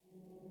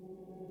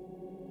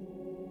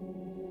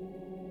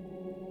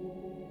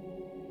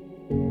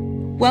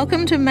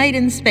Welcome to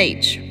Maiden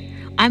Speech.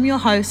 I'm your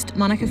host,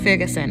 Monica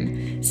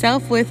Ferguson,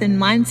 self-worth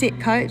and mindset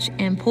coach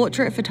and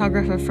portrait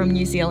photographer from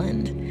New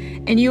Zealand.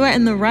 And you are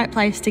in the right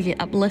place to get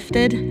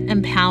uplifted,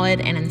 empowered,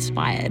 and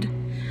inspired.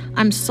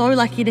 I'm so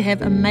lucky to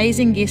have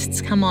amazing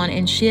guests come on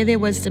and share their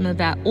wisdom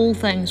about all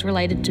things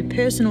related to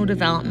personal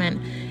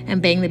development and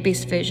being the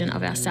best version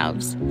of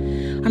ourselves.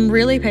 I'm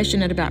really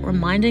passionate about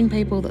reminding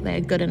people that they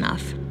are good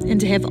enough and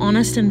to have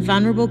honest and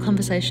vulnerable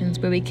conversations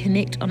where we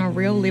connect on a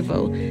real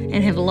level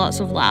and have lots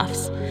of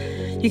laughs.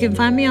 You can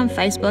find me on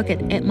Facebook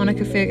at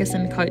Monica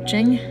Ferguson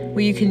Coaching,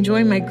 where you can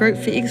join my group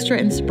for extra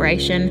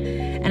inspiration,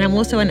 and I'm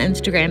also on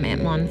Instagram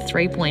at Mon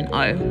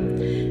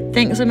 3.0.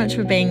 Thanks so much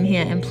for being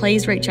here, and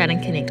please reach out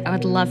and connect. I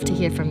would love to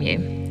hear from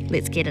you.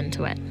 Let's get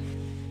into it.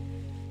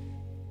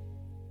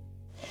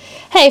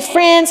 Hey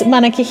friends,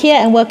 Monica here,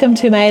 and welcome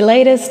to my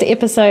latest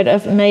episode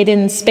of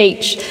Maiden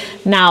Speech.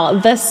 Now,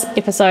 this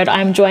episode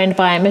I'm joined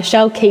by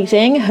Michelle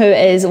Keating, who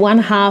is one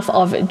half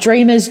of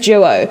Dreamers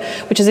Duo,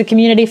 which is a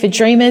community for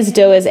dreamers,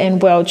 doers,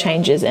 and world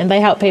changers. And they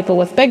help people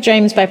with big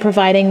dreams by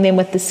providing them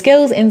with the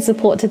skills and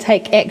support to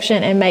take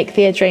action and make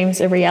their dreams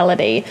a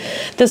reality.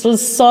 This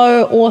was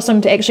so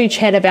awesome to actually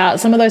chat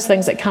about some of those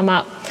things that come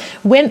up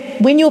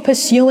when you're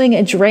pursuing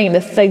a dream,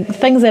 the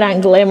things that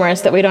aren't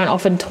glamorous that we don't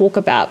often talk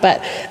about.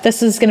 But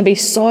this is going to be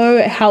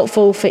so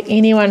helpful for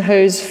anyone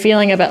who's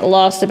feeling a bit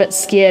lost, a bit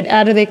scared,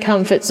 out of their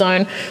comfort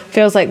zone,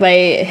 feels like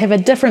they have a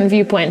different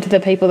viewpoint to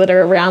the people that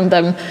are around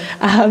them.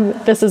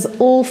 This is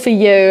all for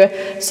you,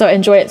 so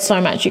enjoy it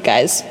so much, you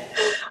guys.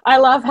 I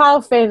love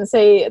how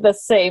fancy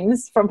this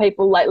seems from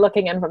people like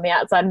looking in from the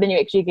outside, and then you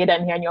actually get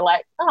in here and you're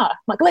like,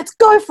 let's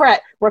go for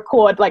it.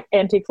 Record like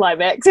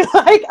anticlimax.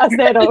 Like, is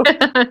that all?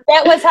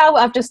 That was how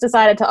I've just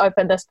decided to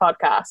open this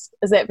podcast.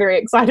 Is that very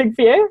exciting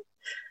for you?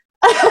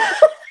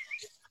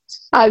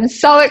 I'm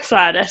so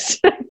excited.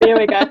 There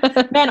we go.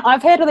 Man,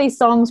 I've had these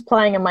songs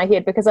playing in my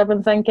head because I've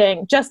been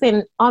thinking, just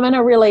then, I'm in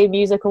a really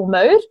musical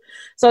mood.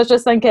 So I was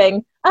just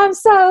thinking, I'm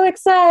so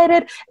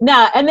excited.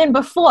 And then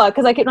before,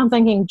 because I kept on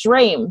thinking,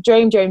 dream.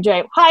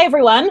 Hi,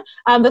 everyone.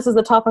 This is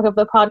the topic of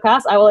the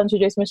podcast. I will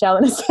introduce Michelle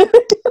in a second.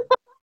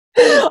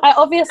 I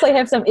obviously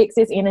have some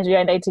excess energy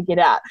I need to get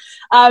out.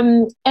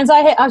 And so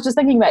I was just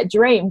thinking about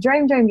dream.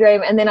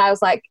 And then I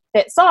was like,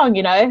 that song,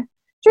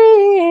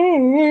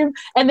 dream.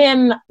 And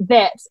then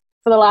that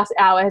for the last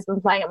hour has been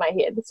playing in my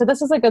head. So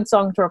this is a good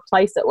song to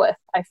replace it with,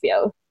 I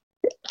feel.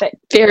 But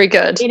very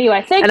good.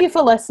 Anyway, thank you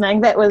for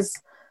listening. That was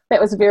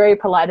very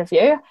polite of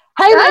you.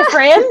 Hey, my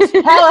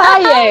friend, how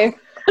are you?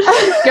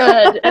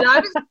 Good. And I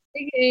was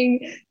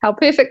thinking how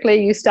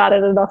perfectly you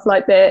started it off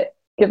like that,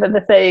 given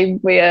the theme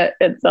where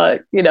it's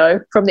like,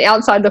 from the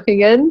outside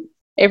looking in,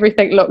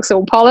 everything looks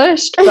all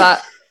polished,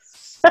 but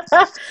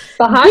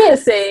behind the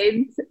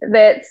scenes,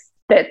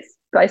 that's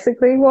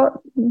basically what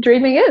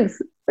dreaming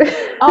is.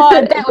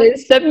 That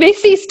was the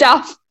messy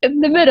stuff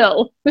in the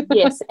middle.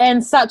 Yes,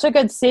 and such a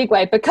good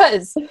segue,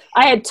 because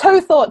I had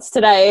two thoughts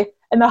today,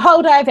 and the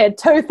whole day I've had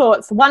two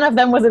thoughts. One of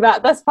them was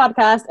about this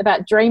podcast,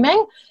 about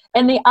dreaming,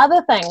 and the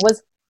other thing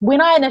was when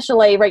I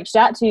initially reached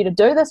out to you to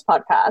do this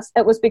podcast,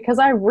 it was because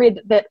I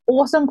read that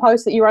awesome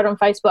post that you wrote on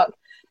Facebook,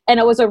 and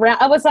it was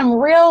some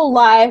real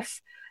life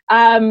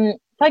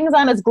things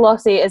aren't as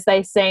glossy as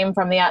they seem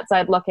from the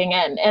outside looking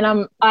in,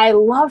 and I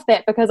love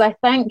that, because I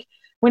think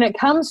when it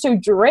comes to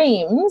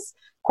dreams,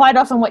 quite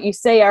often what you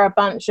see are a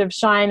bunch of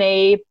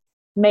shiny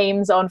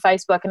memes on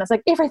Facebook, and it's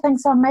like,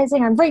 everything's so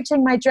amazing, I'm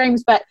reaching my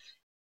dreams, but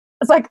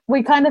it's like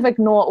we kind of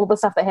ignore all the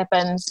stuff that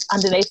happens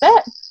underneath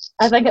it.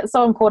 I think it's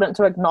so important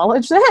to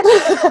acknowledge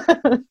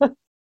that.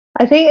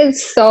 I think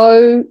it's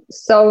so,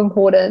 so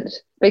important,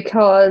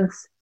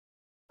 because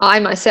I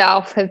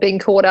myself have been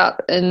caught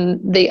up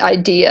in the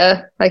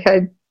idea, like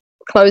I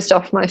closed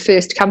off my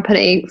first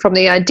company from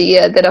the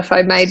idea that if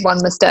I made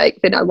one mistake,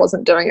 then I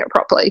wasn't doing it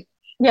properly.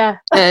 Yeah.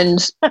 And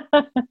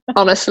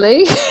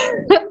honestly,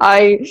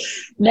 I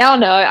now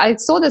know, I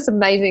saw this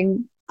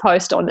amazing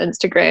post on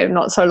Instagram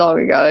not so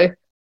long ago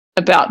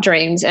about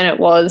dreams, and it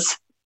was,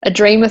 a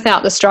dream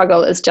without the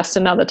struggle is just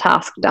another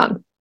task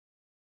done.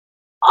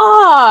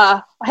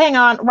 Hang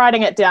on,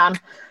 writing it down.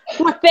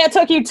 That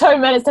took you 2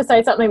 minutes to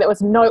say something that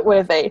was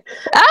noteworthy.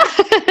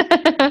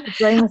 I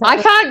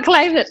can't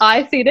claim that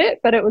I said it,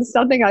 but it was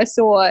something I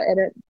saw, and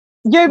it.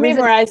 You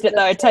memorized it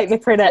though. Take the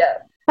credit. Yeah.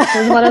 It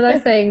was one of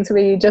those things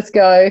where you just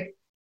go,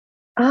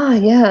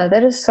 yeah,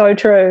 that is so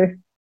true.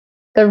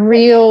 The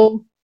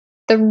real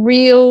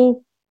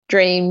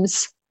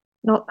dreams,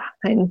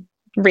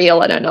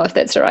 real. I don't know if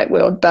that's the right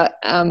word, but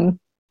I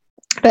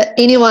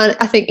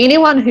think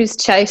anyone who's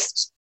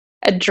chased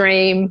a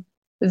dream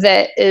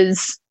that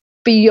is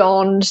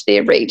beyond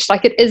their reach,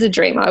 like it is a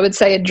dream. I would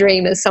say a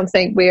dream is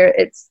something where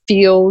it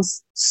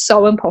feels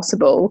so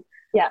impossible,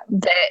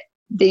 that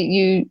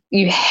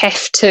you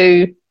have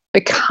to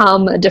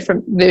become a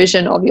different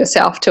version of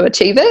yourself to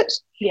achieve it.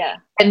 Yeah.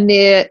 And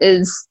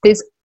there's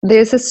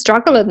a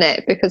struggle in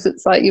that, because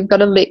it's like you've got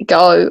to let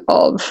go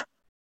of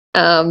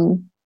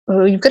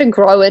you've got to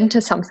grow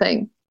into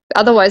something.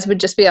 Otherwise we'd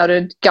just be able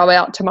to go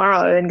out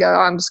tomorrow and go,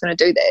 I'm just going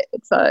to do that.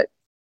 It's like,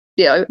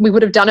 we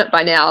would have done it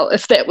by now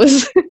if that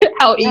was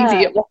how easy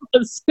it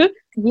was.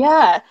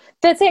 Yeah,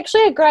 that's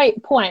actually a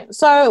great point.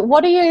 So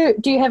do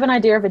you have an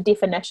idea of a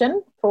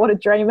definition for what a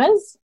dream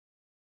is?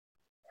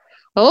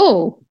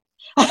 Oh.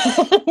 I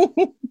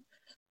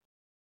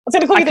was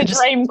going to call you the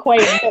dream queen.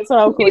 That's what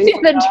I'll call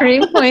you. The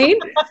dream queen.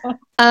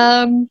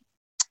 I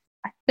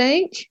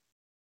think.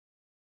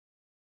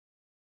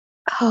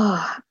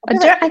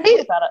 I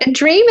think a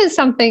dream is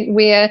something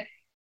where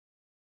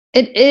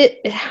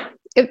it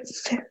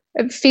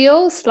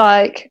feels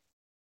like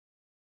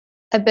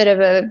a bit of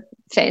a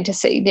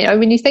fantasy.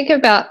 When you think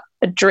about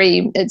a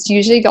dream, it's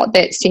usually got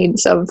that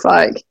sense of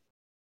like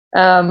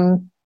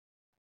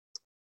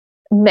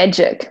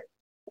magic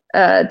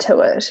to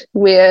it,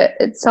 where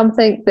it's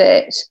something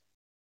that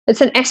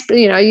it's an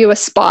you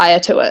aspire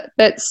to it.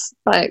 That's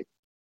like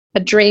a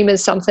dream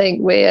is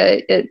something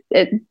where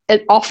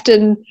it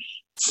often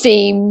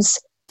seems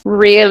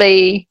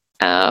really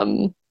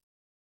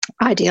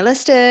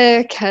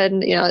idealistic,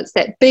 and it's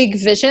that big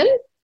vision.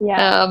 You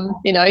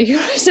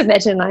always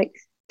imagine like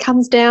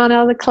comes down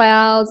out of the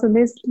clouds and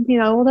there's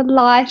all the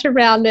light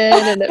around it,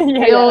 and it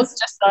feels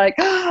just like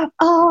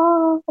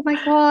oh my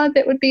god,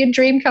 that would be a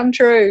dream come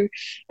true.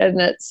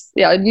 And it's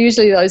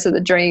usually those are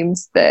the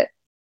dreams that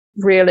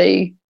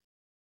really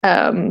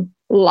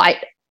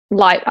light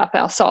up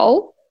our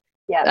soul.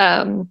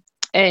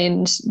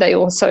 And they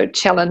also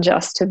challenge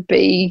us to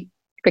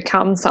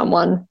become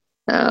someone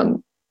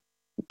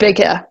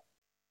bigger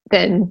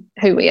than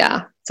who we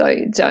are. So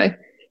it's like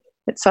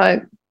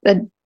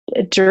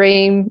a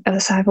dream,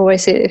 as I've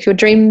always said,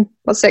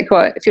 what's that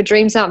quote? If your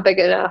dreams aren't big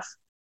enough,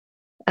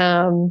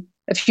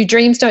 if your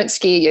dreams don't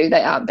scare you,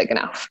 they aren't big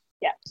enough.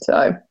 Yeah.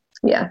 So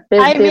yeah.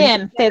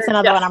 That's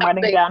another one I'm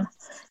writing down.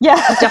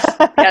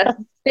 Yeah.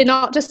 They're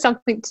not just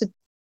something to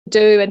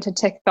do and to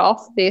tick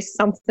off. There's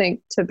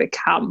something to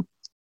become.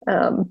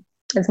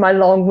 Is my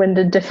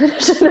long-winded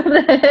definition of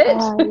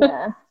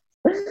that.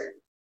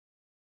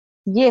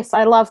 Yes,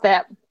 I love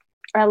that.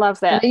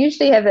 I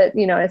usually have it,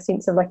 a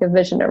sense of like a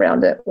vision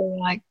around it, or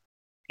like,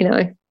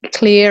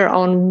 clear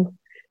on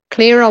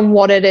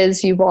what it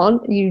is you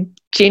want. You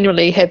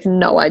generally have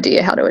no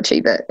idea how to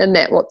achieve it, and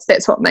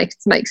that's what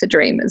makes a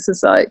dream. It's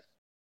just like,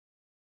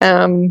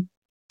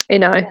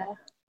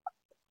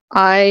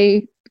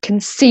 I can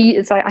see.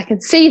 It's like I can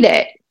see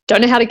that.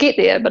 Don't know how to get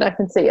there, but I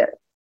can see it.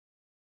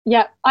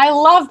 Yeah, I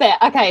love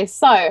that. Okay,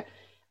 so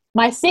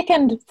my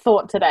second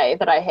thought today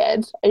that I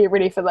had, are you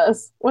ready for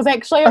this, was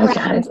actually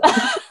around,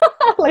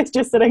 Lee's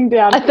just sitting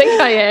down. I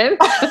think I am.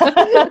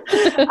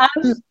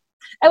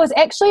 It was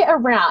actually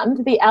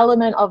around the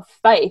element of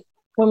faith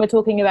when we're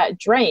talking about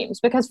dreams,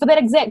 because for that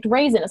exact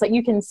reason, it's like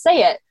you can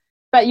see it,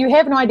 but you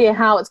have no idea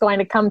how it's going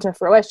to come to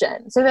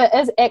fruition. So there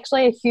is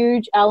actually a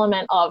huge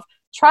element of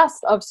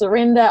trust, of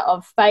surrender,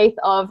 of faith,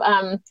 of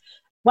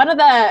one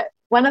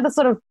of the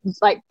sort of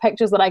like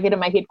pictures that I get in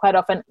my head quite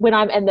often when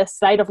I'm in this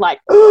state of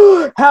like,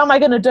 oh, how am I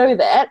going to do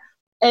that?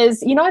 Is,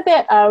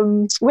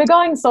 that we're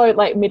going so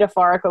like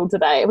metaphorical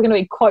today. We're going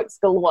to be quotes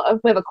galore.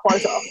 We have a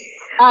quote off.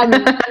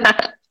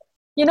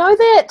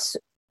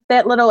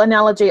 That little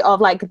analogy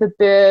of like the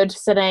bird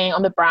sitting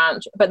on the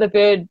branch, but the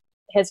bird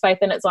has faith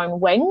in its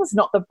own wings,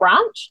 not the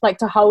branch, like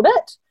to hold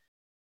it.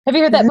 Have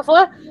you heard that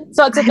before?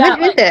 So it's about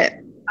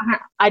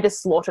I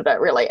just slaughtered it,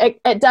 really.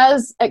 It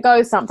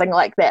goes something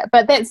like that.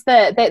 But that's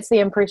the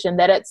impression,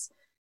 that it's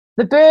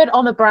the bird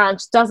on the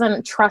branch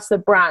doesn't trust the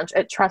branch,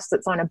 it trusts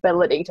its own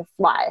ability to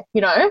fly,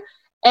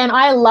 And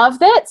I love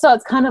that. So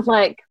it's kind of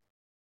like,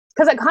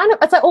 because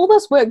it's like all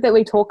this work that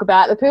we talk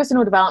about, the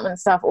personal development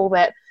stuff, all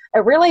that,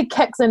 it really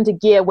kicks into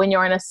gear when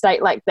you're in a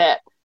state like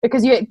that,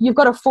 because you've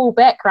got to fall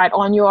back, right,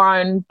 on your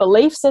own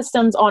belief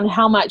systems, on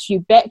how much you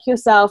back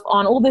yourself,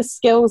 on all the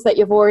skills that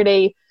you've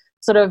already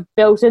sort of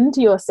built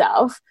into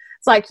yourself.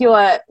 It's like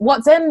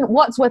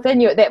what's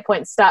within you at that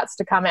point starts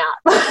to come out.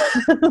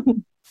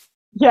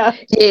 Yeah.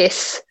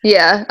 Yes.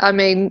 Yeah. I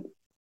mean,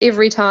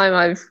 every time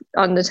I've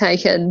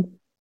undertaken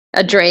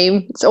a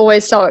dream, it's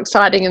always so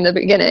exciting in the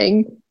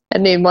beginning,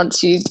 and then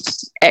once you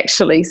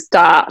actually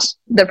start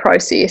the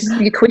process,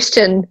 you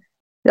question,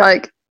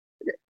 like,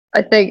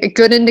 I think a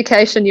good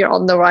indication you're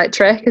on the right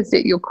track is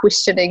that you're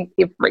questioning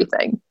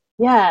everything.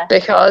 Yeah.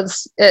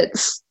 Because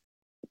it's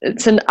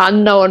an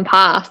unknown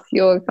path.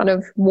 You're kind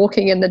of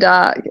walking in the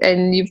dark,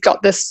 and you've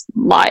got this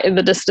light in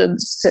the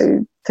distance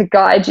to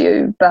guide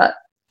you, but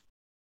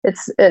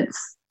it's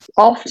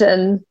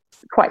often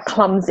quite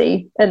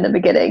clumsy in the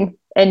beginning,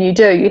 and you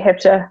have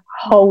to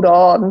hold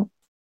on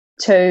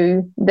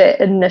to that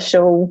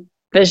initial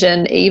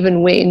vision,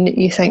 even when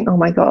you think, oh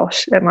my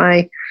gosh, am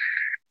I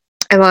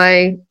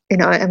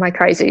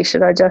crazy?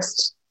 Should I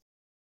just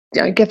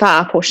give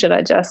up, or should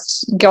I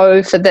just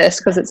go for this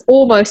because it's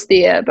almost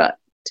there? But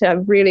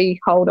to really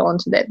hold on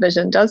to that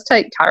vision does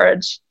take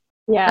courage.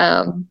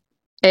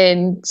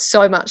 And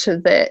so much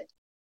of that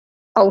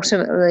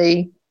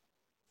ultimately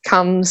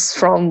comes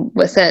from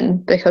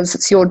within, because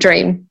it's your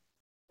dream.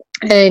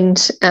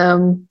 And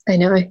I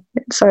know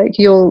it's like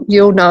you'll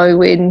know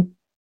when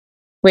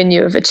when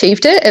you have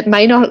achieved it. It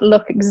may not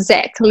look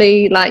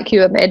exactly like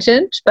you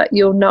imagined, but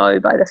you'll know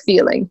by the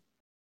feeling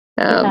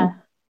that,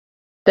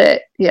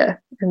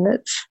 and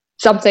it's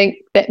something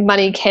that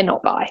money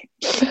cannot buy.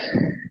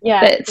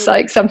 Yeah. It's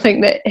like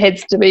something that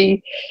has to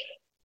be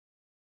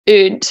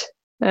earned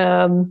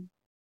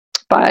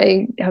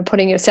by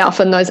putting yourself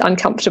in those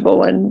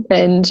uncomfortable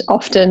and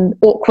often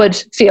awkward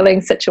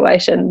feeling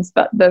situations,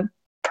 but the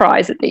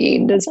prize at the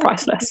end is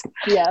priceless.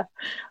 Yeah,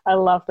 I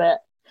love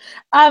that.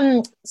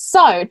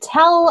 So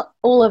tell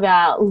all of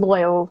our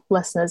loyal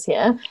listeners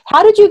here,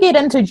 how did you get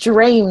into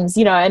dreams,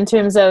 in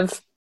terms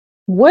of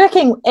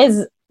working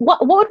as,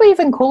 what would we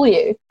even call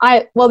you?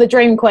 The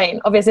Dream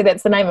Queen, obviously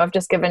that's the name I've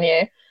just given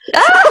you.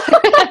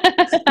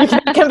 You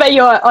can be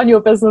on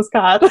your business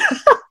card.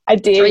 I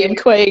dare Dream you.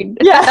 Queen.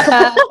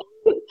 Yeah.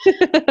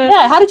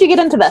 Yeah, how did you get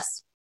into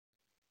this?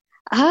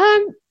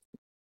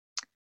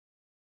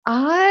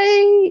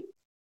 I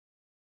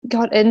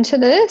got into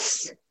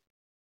this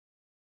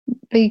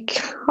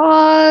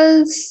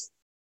because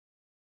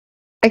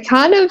I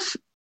kind of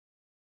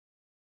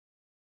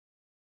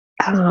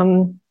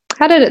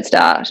how did it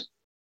start?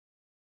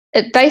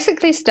 It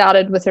basically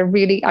started with a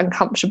really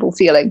uncomfortable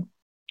feeling.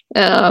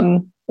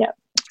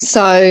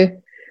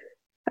 So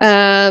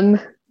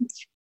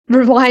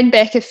rewind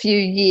back a few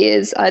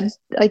years, I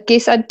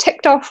guess I'd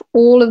ticked off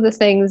all of the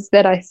things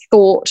that I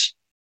thought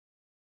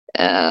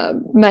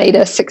made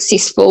a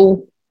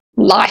successful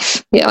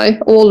life,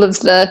 all of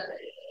the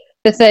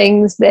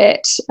things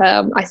that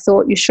I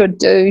thought you should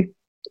do,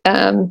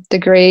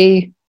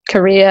 degree,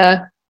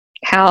 career,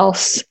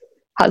 house,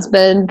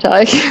 husband,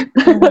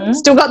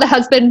 still got the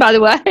husband, by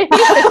the way.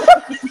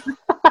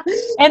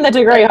 And the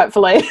degree,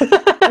 hopefully.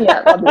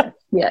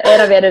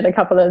 And I've added a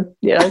couple of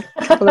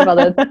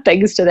other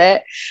things to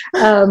that.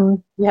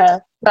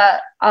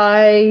 But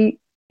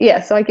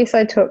so I guess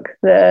I took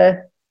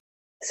the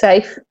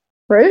safe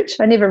route.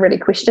 I never really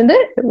questioned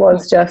it. It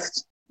was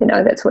just,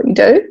 that's what you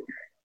do.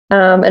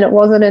 And it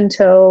wasn't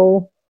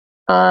until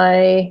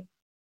I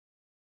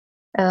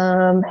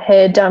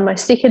had done my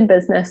second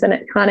business and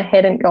it kind of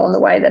hadn't gone the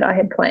way that I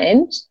had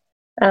planned,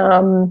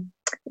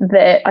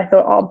 that I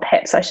thought,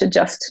 perhaps I should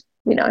just,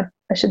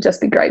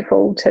 be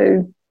grateful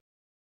to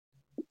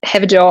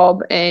have a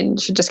job and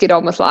should just get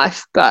on with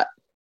life. But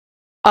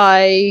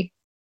I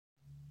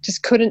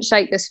just couldn't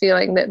shake this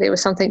feeling that there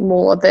was something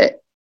more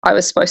that I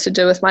was supposed to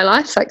do with my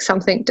life, like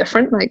something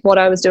different, like what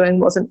I was doing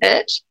wasn't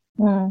it.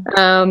 But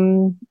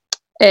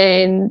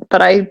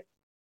I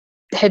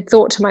had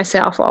thought to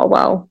myself,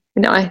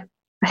 I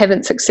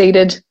haven't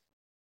succeeded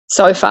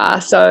so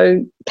far,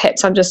 so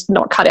perhaps I'm just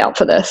not cut out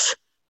for this.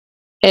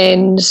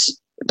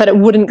 But it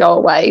wouldn't go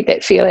away,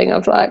 that feeling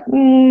of like,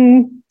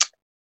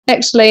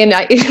 actually, and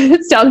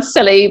it sounds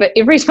silly, but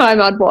every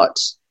time I'd watch,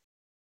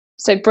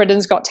 so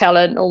Britain's Got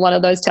Talent or one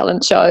of those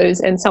talent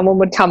shows, and someone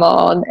would come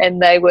on and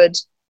they would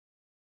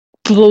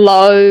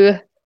blow,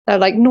 they're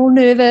like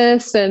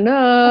nervous and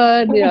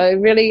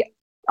really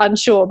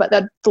unsure, but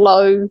they'd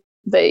blow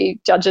the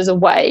judges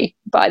away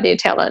by their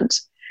talent.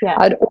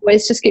 I'd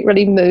always just get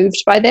really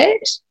moved by that,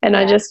 and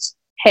I just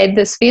had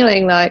this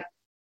feeling like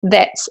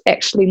that's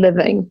actually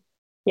living,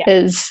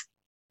 is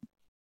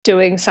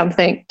doing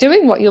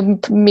what you're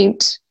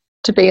meant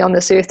to be on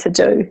this earth to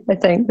do. I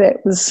think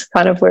that was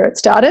kind of where it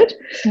started.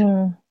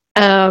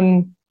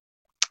 And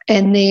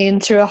then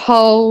through a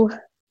whole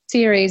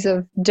series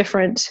of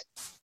different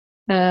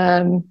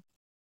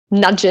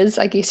nudges,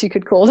 I guess you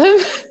could call them,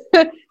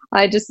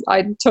 I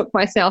took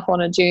myself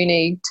on a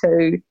journey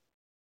to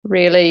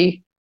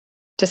really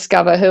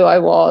discover who I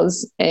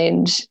was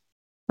and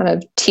kind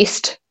of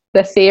test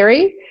the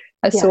theory.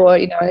 I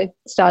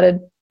started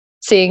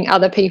seeing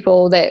other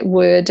people that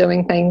were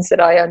doing things that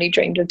I only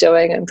dreamed of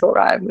doing and thought,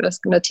 right, I'm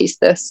just going to test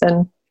this.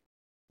 And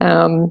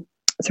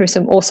through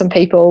some awesome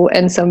people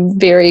and some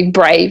very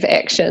brave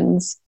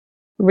actions,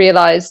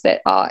 realized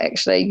that,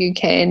 actually you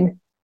can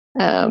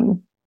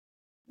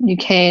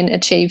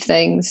achieve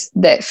things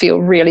that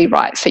feel really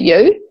right for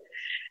you.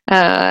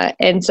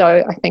 And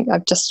so I think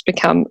I've just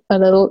become a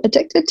little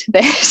addicted to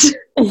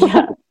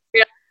that.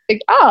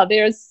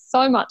 There is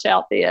so much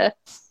out there.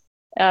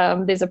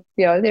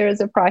 There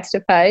is a price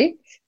to pay,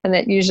 and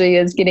that usually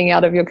is getting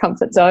out of your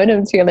comfort zone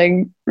and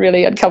feeling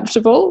really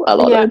uncomfortable a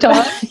lot of the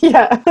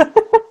time.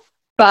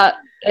 But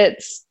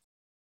it's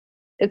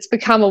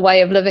become a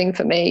way of living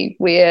for me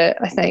where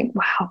I think,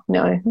 wow,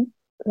 no,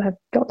 I've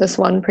got this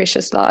one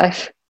precious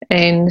life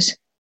and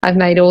I've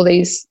made all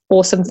these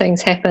awesome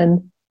things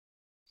happen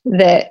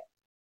that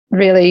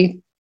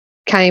really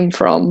came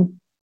from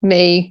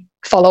me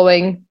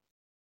following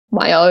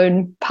my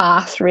own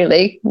path,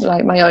 really,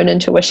 like my own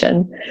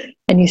intuition.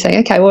 And you say,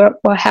 okay, well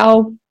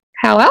how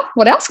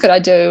what else could I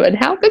do, and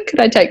how big could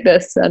I take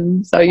this?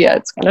 And so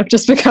it's kind of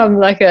just become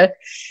like a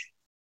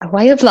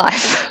way of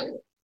life.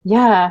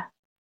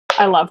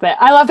 I love that.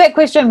 I love that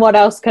question, what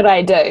else could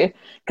I do?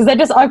 Because that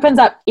just opens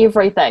up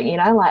everything,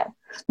 like,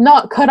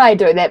 not could I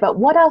do that, but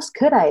what else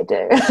could I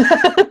do?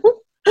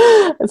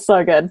 It's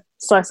so good.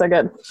 So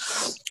good.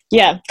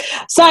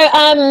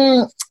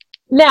 So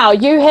Now,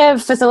 you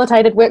have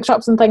facilitated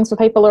workshops and things for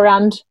people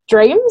around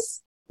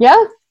dreams,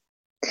 yeah?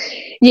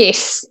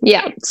 Yes,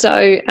 yeah.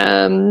 So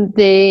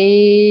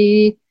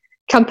the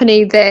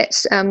company that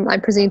I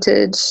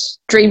presented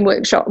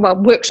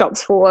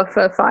workshops for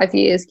 5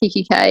 years,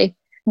 Kiki K,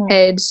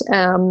 had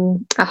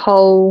a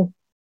whole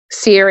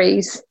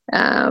series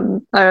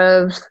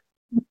of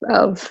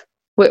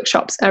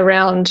workshops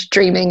around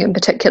dreaming in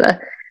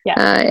particular. Yeah.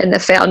 And the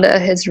founder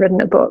has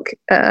written a book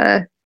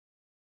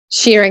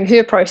sharing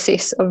her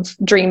process of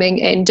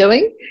dreaming and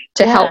doing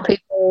to help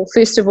people,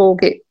 first of all,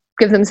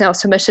 give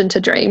themselves permission to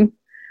dream,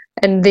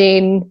 and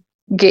then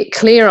get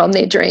clear on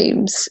their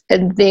dreams,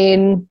 and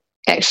then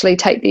actually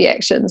take the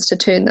actions to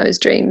turn those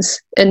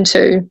dreams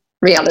into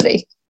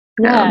reality.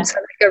 So like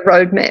a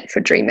roadmap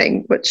for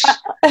dreaming, which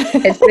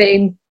has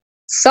been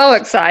so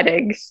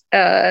exciting,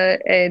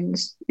 and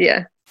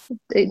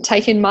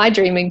taking my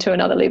dreaming to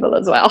another level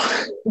as well.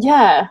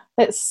 Yeah,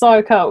 that's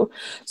so cool.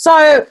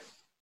 So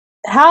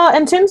how,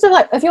 in terms of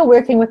like, if you're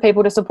working with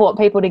people to support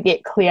people to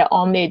get clear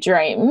on their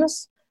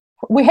dreams,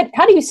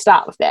 how do you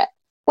start with that?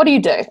 What do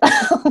you do?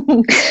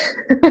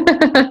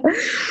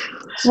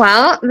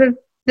 Well,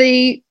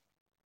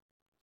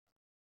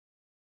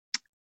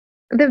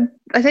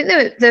 I think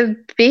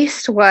the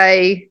best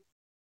way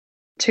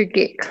to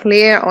get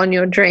clear on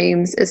your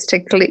dreams is to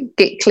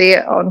get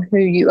clear on who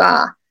you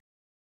are,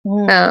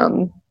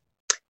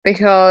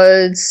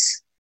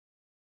 because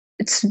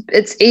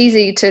it's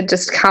easy to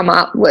just come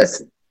up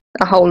with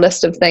a whole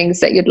list of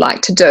things that you'd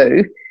like to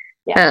do.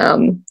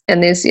 And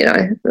there's,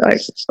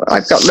 like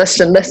I've got lists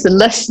and lists and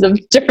lists of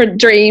different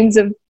dreams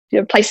of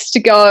places to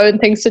go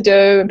and things to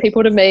do and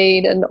people to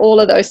meet and all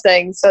of those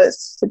things. So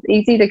it's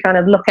easy to kind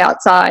of look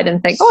outside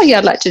and think, oh yeah,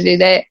 I'd like to do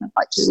that, I'd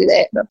like to do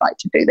that, I'd like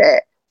to do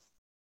that.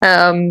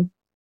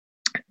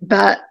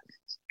 But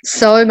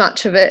so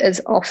much of it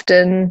is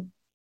often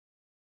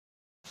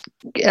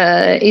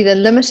either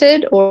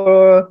limited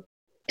or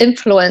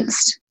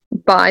influenced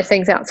by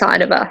things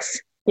outside of us.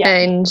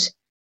 And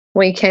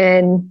we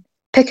can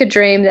pick a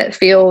dream that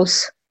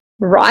feels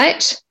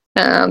right,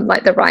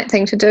 like the right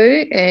thing to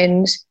do,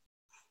 and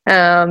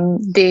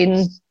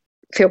then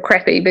feel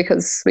crappy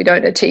because we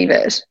don't achieve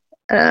it.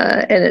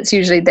 And it's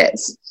usually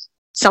that's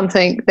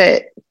something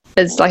that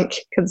is like,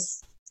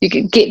 because you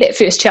can get that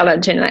first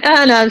challenge and like,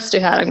 oh no, it's too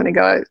hard, I'm going to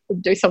go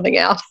do something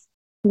else.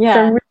 So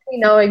really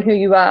knowing who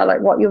you are, like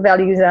what your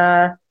values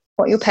are,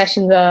 what your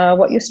passions are,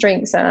 what your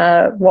strengths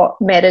are, what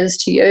matters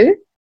to you,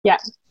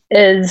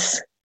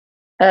 is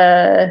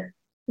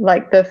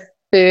like the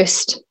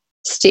first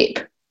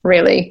step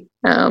really,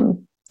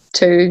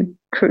 to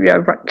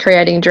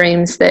creating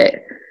dreams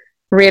that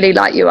really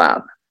light you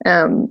up,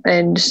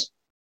 and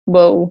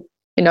will,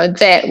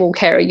 that will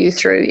carry you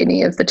through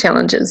any of the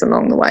challenges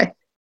along the way.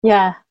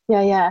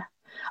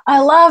 I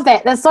love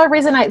that. That so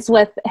resonates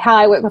with how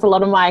I work with a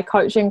lot of my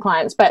coaching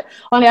clients, but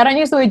only I don't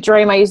use the word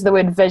dream, I use the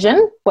word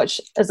vision,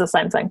 which is the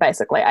same thing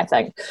basically, I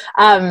think.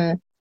 But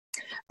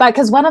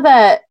because one of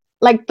the,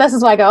 like, this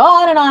is why I go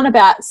on and on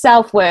about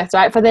self-worth,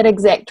 right? For that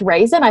exact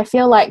reason, I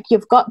feel like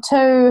you've got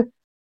to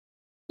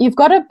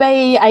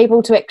be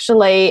able to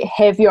actually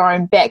have your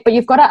own back, but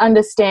you've got to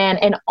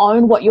understand and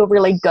own what you're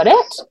really good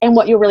at and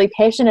what you're really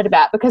passionate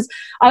about. Because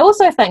I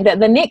also think that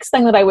the next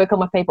thing that I work on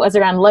with people is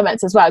around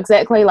limits as well,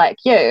 exactly like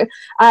you.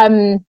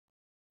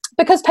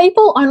 Because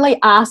people only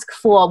ask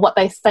for what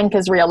they think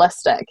is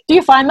realistic. Do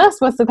you find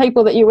this with the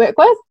people that you work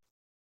with?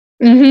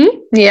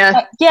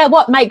 Yeah.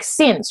 What makes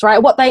sense,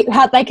 right?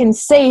 How they can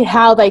see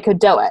how they could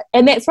do it.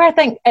 And that's where I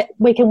think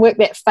we can work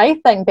that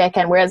faith thing back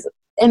in, whereas,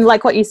 and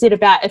like what you said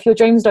about if your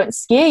dreams don't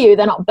scare you,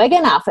 they're not big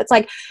enough. It's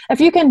like,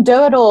 if you can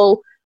do it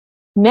all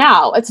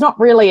now, it's not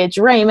really a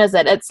dream, is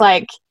it? It's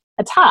like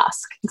a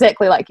task,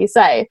 exactly like you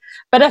say.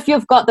 But if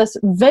you've got this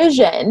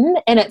vision,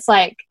 and it's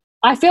like,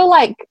 I feel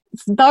like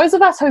those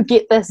of us who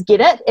get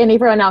it, and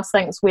everyone else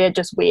thinks we're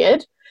just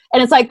weird.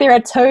 And it's like there are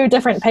two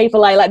different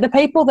people. Like the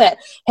people that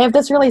have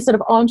this really sort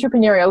of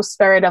entrepreneurial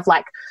spirit of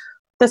like,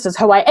 this is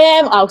who I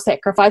am, I'll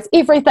sacrifice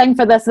everything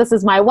for this, this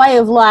is my way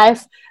of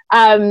life,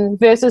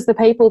 versus the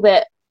people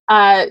that,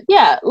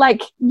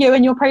 like you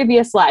in your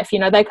previous life,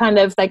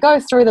 they go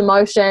through the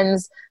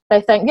motions,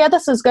 they think, yeah,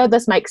 this is good,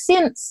 this makes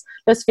sense,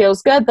 this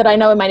feels good, that I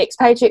know where my next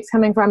paycheck's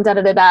coming from,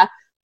 da-da-da-da.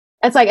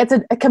 It's like, it's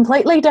a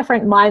completely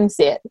different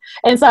mindset.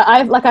 And so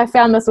I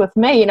found this with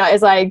me,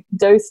 as I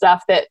do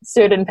stuff, that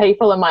certain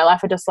people in my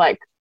life are just like,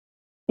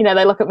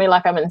 they look at me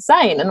like I'm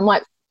insane. And I'm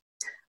like,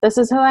 this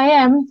is who I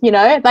am,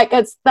 like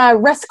it's the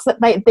risks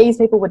that these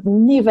people would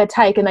never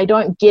take, and they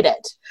don't get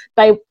it.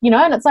 And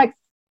it's like,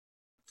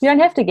 you don't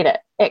have to get it,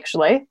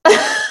 actually.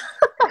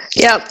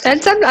 Yeah.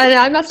 And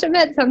I must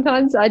admit,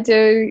 sometimes I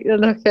do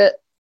look at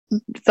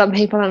some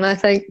people and I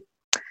think,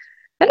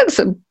 that looks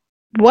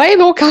way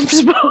more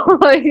comfortable.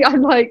 Like,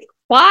 I'm like,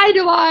 why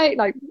do I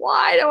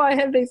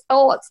have these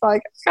thoughts?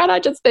 Like, can't I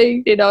just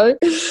be,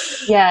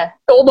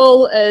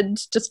 normal and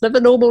just live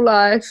a normal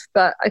life?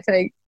 But I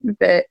think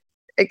that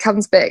it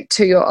comes back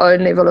to your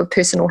own level of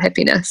personal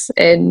happiness.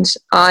 And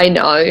I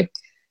know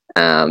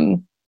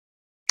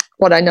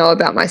what I know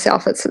about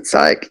myself. It's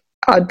like,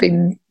 I'd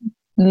be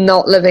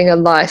not living a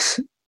life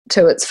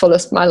to its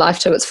fullest, my life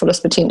to its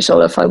fullest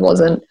potential, if I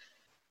wasn't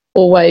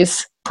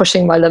always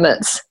pushing my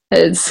limits,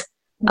 as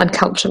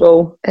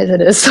uncomfortable as it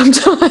is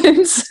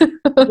sometimes.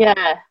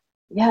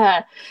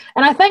 Yeah.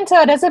 And I think too,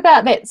 it is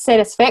about that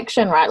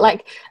satisfaction, right?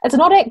 Like, it's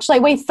not actually,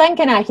 we think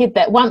in our head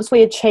that once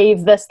we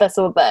achieve this,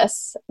 or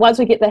this, once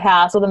we get the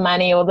house or the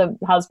money or the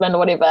husband or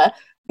whatever,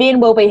 then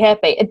we'll be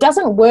happy. It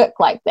doesn't work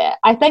like that.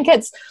 I think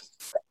it's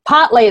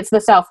partly it's the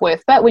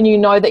self-worth bit. When you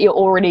know that you're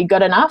already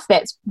good enough,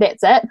 that's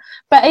it.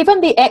 But even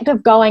the act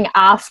of going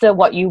after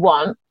what you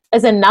want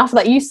is enough.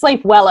 Like, you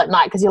sleep well at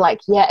night because you're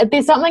like, yeah,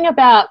 there's something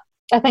about,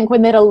 I think,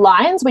 when that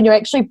aligns, when you're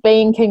actually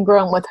being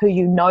congruent with who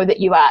you know that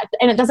you are,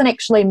 and it doesn't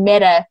actually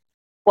matter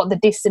what the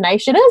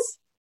destination is.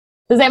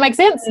 Does that make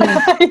sense?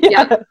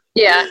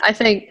 Yeah. I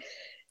think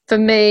for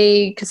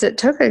me, because it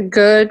took a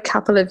good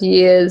couple of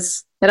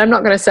years, and I'm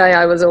not going to say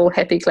I was all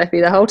happy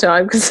clappy the whole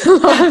time, because a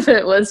lot of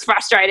it was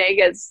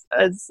frustrating as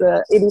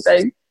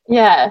anything.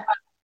 Yeah.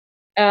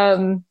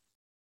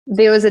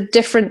 There was a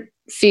different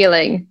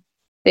feeling.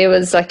 There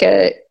was like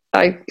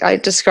I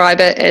describe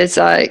it as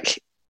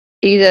like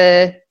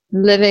either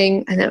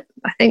living, and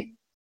I think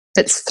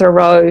it's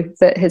Thoreau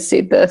that has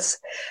said this,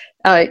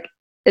 like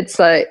it's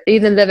like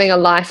either living a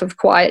life of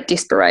quiet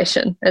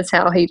desperation is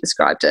how he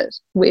described it,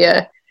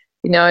 where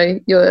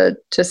you're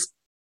just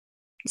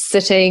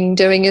sitting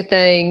doing your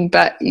thing,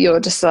 but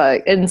you're just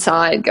like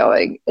inside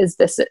going, is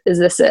this it, is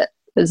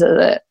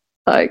it,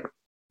 like,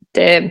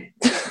 damn.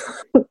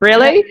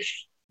 Really?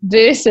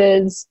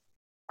 Versus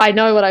I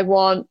know what I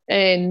want,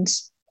 and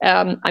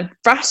I'm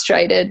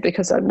frustrated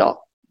because I'm not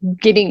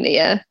getting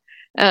there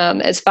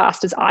as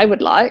fast as I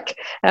would like,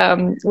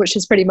 which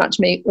is pretty much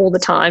me all the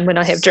time when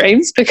I have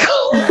dreams, because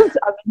I'm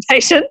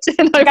impatient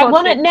and I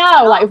want it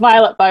now, like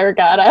Violet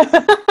Beauregarde.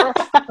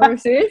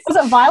 Was it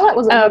Violet?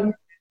 Was it?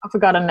 I've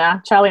forgotten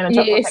now. Charlie and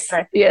the Chocolate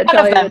Factory. Yeah,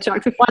 Charlie and the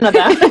Chocolate Factory. One of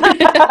them.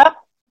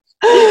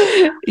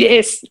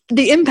 Yes,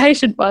 the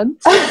impatient one.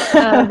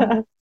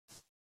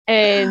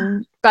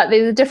 But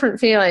there's a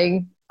different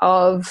feeling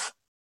of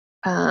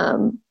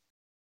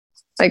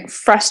like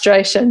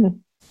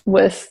frustration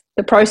with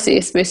the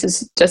process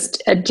versus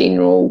just a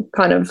general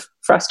kind of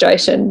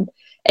frustration,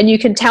 and you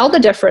can tell the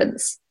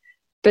difference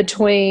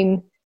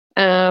between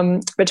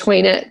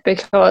it,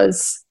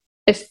 because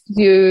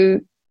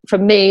for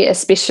me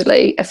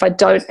especially, if I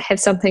don't have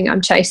something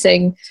I'm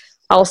chasing,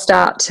 I'll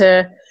start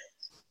to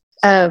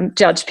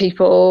judge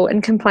people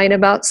and complain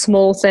about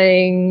small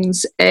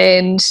things,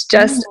 and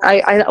just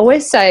I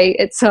always say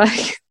it's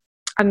like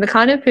I'm the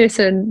kind of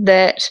person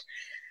that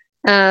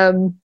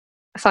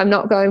if I'm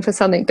not going for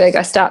something big,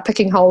 I start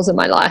picking holes in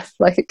my life.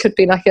 Like, it could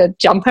be like a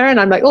jumper, and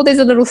I'm like, oh, there's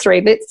a little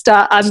thread, let's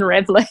start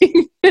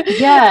unraveling.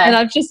 Yeah. And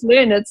I've just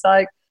learned it's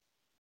like,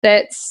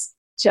 that's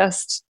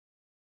just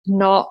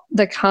not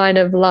the kind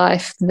of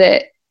life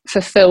that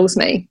fulfills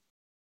me.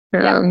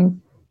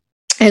 And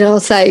I'll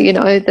say,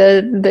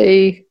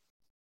 the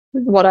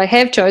what I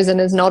have chosen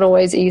is not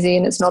always easy,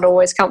 and it's not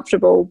always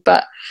comfortable,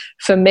 but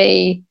for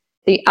me,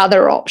 the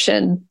other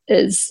option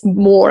is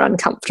more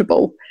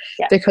uncomfortable,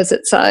 because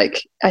it's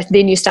like,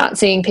 then you start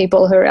seeing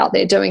people who are out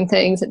there doing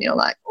things, and you're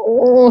like,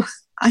 oh,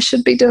 I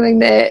should be doing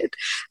that.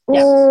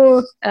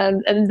 Oh,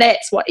 and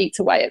that's what eats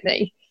away at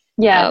me.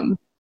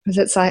 Because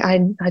it's like,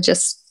 I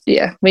just,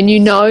 when you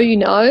know,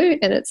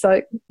 and it's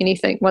like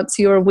anything, once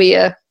you're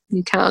aware,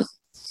 you can't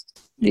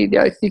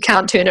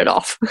turn it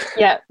off.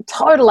 Yeah,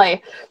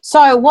 totally.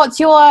 So what's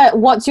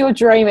your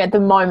dream at the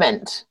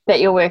moment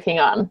that you're working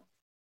on?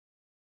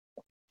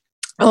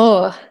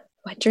 Oh,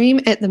 my dream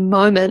at the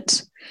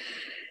moment.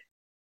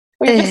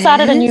 We've just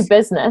started a new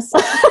business.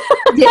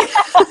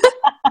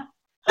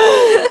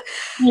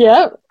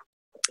 Yep.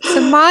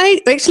 So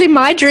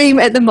my dream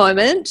at the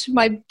moment,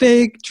 my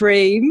big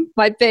dream,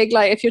 like,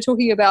 if you're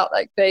talking about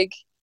like big,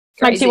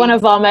 makes you want to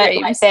vomit,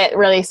 dreams, like that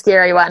really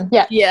scary one.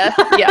 Yeah.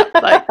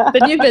 Like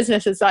the new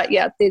business is like,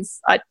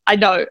 I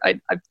know,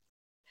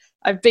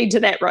 I've been to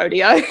that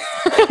rodeo.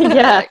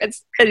 Yeah.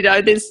 It's,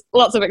 there's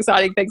lots of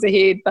exciting things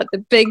ahead, but the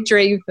big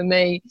dream for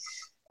me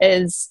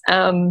is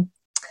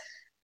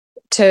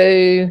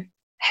to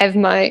have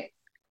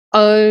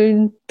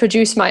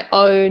produce my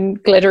own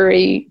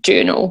glittery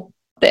journal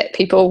that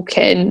people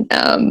can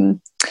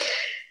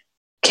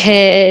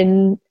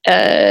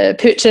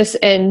purchase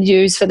and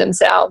use for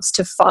themselves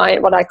to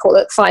find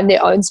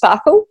their own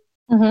sparkle.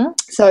 Mm-hmm.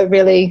 So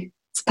really,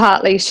 it's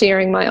partly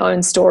sharing my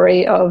own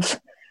story of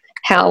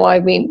how I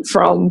went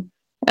from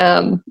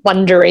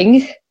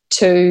wondering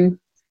to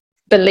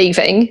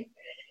believing,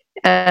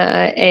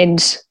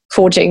 and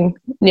forging,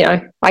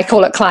 I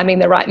call it climbing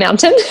the right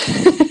mountain.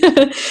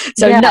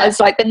 So it's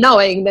like the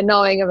knowing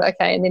of,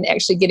 okay, and then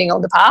actually getting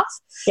on the path.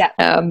 Yeah.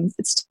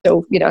 It's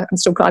still, I'm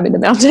still climbing the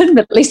mountain,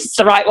 but at least it's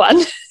the right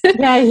one.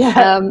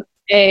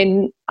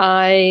 And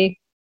I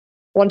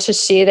want to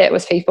share that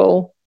with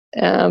people.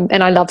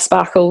 And I love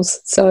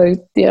sparkles. So,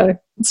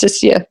 it's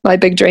just, my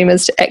big dream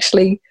is to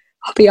actually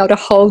be able to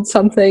hold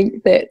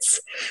something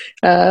that's,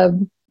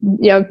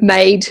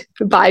 made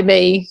by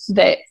me,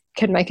 that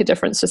can make a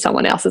difference to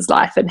someone else's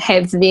life and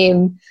have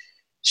them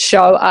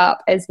show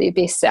up as their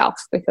best self.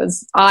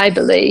 Because I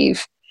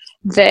believe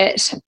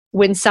that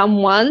when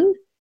someone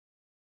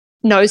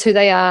knows who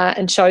they are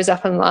and shows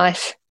up in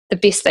life the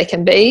best they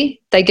can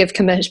be, they give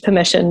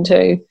permission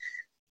to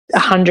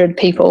 100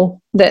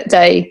 people that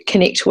they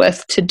connect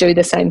with to do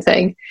the same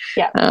thing.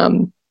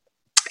 And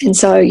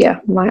so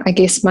I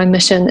guess my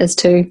mission is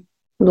to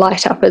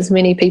light up as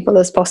many people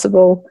as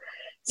possible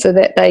so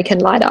that they can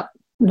light up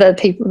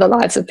the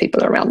lives of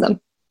people around them.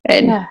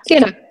 And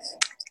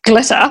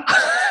glitter.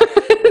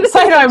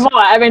 Say no more.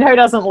 I mean, who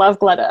doesn't love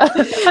glitter?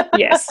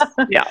 Yes.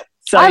 Yeah.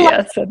 So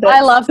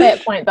I love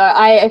that point though.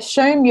 I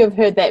assume you've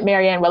heard that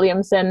Marianne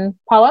Williamson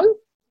poem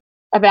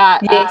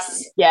about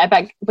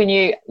about when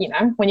you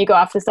go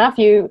after stuff,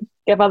 you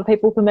give other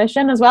people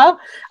permission as well,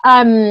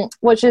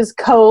 which is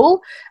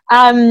cool.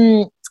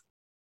 And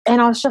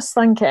I was just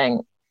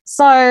thinking,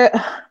 so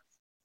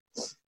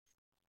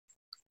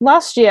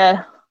last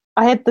year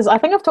I had this, I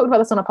think I've talked about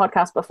this on a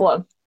podcast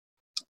before.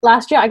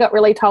 Last year I got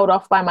really told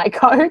off by my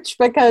coach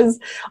because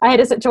I had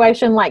a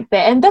situation like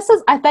that. And this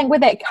is, I think, where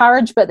that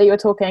courage bit that you were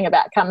talking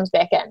about comes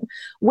back in,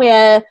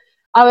 where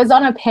I was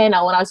on a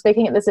panel and I was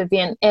speaking at this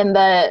event, and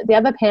the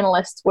other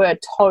panelists were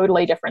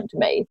totally different to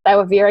me. They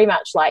were very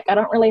much like, I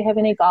don't really have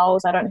any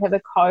goals. I don't have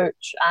a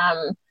coach.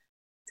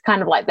 It's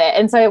kind of like that.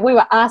 And so we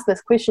were asked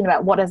this question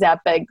about what is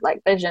our big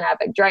vision, our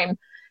big dream.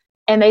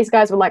 And these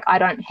guys were like, I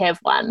don't have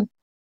one.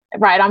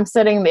 Right, I'm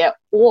sitting there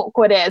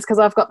awkward as, because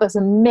I've got this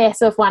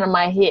massive one in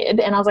my head,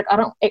 and I was like, I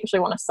don't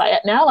actually want to say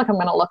it now, like I'm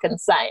going to look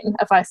insane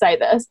if I say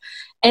this.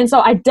 And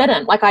so I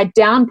didn't, I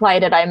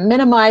downplayed it, I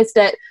minimized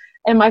it,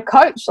 and my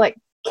coach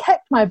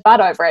kicked my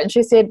butt over it, and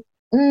she said,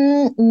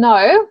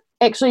 no,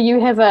 actually you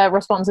have a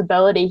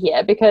responsibility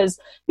here, because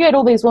you had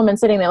all these women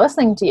sitting there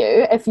listening to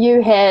you. If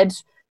you had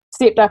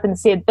stepped up and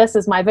said, this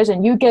is my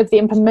vision, you give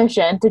them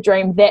permission to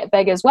dream that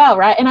big as well,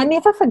 right? And I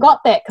never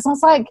forgot that, because I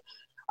was like,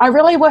 I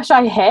really wish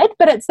I had,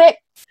 but it's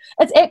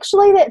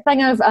actually that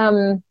thing of,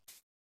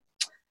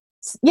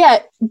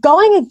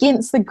 going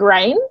against the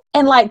grain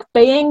and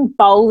being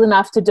bold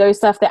enough to do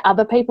stuff that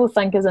other people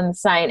think is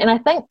insane. And I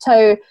think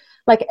too,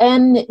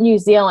 in New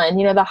Zealand,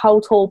 the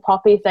whole tall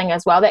poppy thing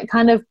as well, that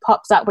kind of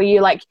pops up where you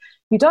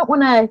don't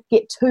want to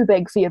get too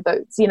big for your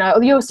boots,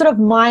 you're sort of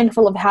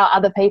mindful of how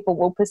other people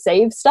will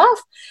perceive stuff.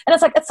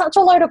 And it's such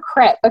a load of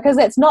crap, because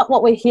that's not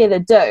what we're here to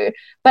do.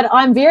 But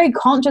I'm very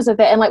conscious of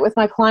that. And with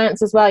my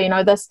clients as well,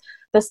 this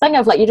thing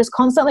of you're just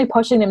constantly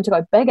pushing them to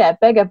go bigger,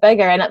 bigger,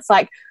 bigger. And it's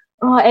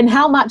and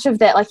how much of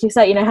that, like you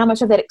say, how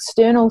much of that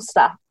external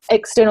stuff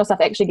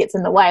actually gets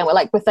in the way.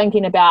 And we're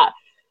thinking about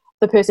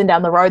the person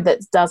down the road that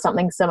does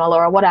something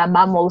similar, or what our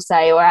mum will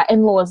say, or our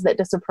in-laws that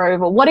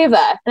disapprove, or whatever.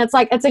 And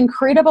it's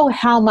incredible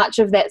how much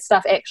of that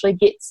stuff actually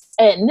gets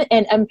in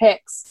and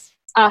impacts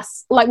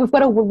us. We've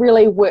got to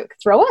really work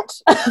through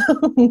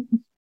it.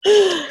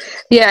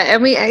 Yeah,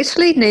 and we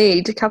actually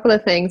need a couple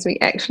of things. We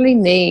actually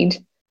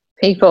need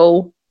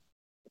people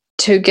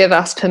to give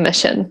us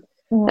permission.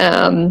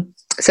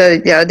 So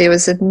there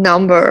was a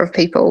number of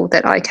people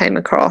that I came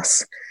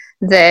across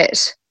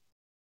that,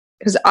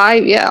 because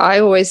I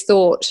always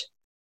thought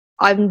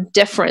I'm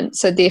different,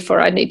 so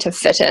therefore I need to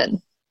fit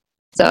in.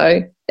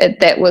 So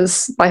that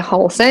was my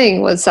whole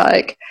thing, was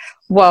it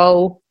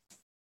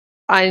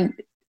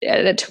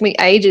took me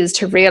ages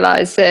to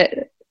realize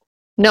that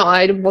no,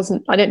 I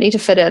don't need to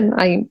fit in.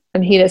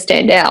 I'm here to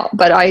stand out.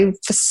 But I,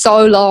 for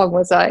so long,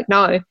 was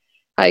no,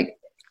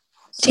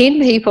 10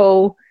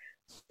 people,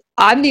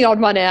 I'm the odd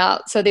one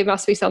out, so there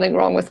must be something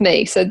wrong with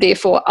me. So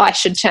therefore I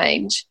should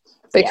change,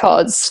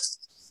 because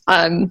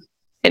that's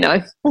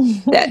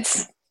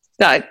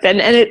no. And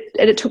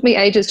it took me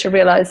ages to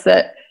realize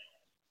that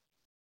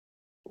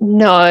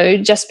no,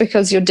 just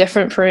because you're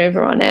different from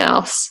everyone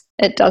else,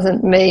 it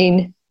doesn't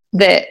mean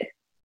that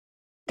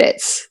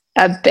that's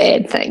a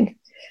bad thing.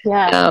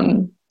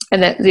 And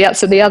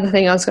so the other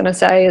thing I was going to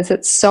say is,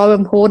 it's so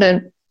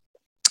important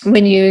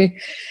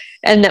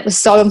and that was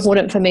so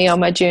important for me on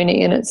my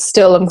journey, and it's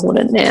still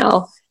important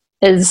now,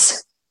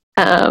 is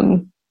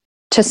to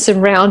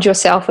surround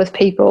yourself with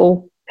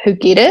people who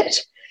get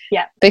it.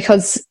 Yeah.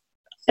 Because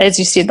as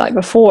you said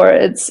before,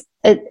 it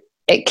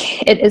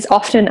is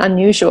often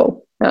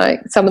unusual.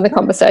 Some of the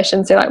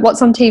conversations are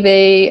what's on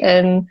TV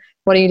and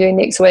what are you doing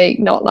next week?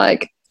 Not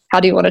how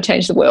do you want to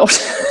change the world?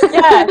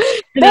 Yeah,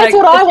 that's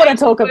what I want to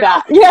talk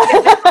about. Yeah,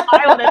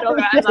 I want to talk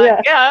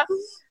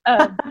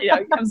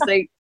about. Come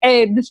see.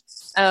 And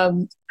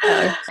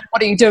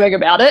what are you doing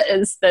about it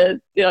is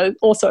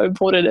also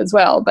important as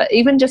well. But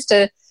even just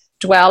to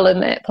dwell in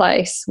that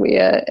place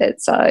where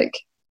it's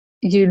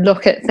you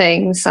look at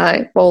things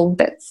well,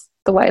 that's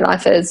the way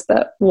life is,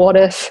 but what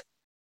if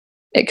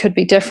it could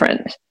be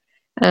different?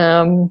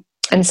 And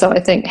so I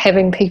think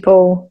having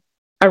people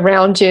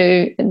around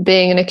you and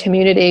being in a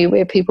community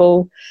where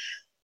people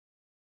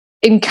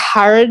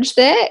encourage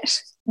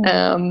that,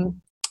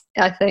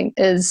 I think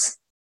is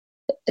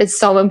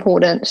so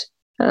important.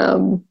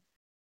 And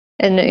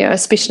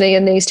especially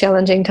in these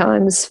challenging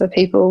times, for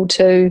people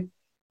to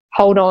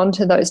hold on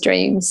to those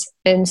dreams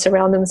and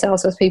surround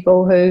themselves with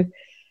people who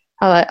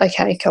are like,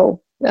 okay,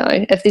 cool. No,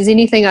 if there's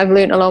anything I've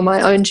learned along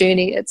my own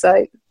journey, it's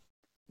like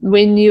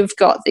when you've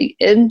got the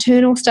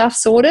internal stuff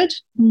sorted,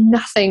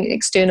 nothing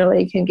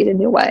externally can get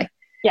in your way.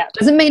 Yeah.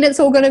 Doesn't mean it's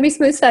all going to be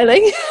smooth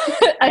sailing.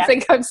 I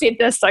think I've said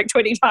this like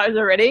 20 times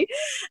already.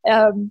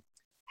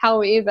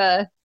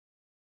 However,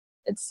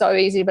 it's so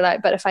easy to be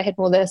like, but if I had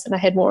more of this and I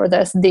had more of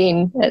this,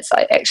 then it's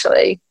like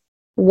actually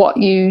what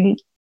you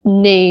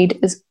need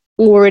is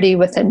already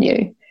within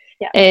you.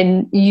 Yeah.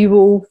 And you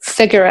will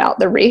figure out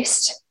the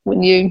rest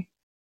when you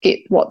get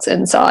what's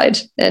inside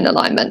in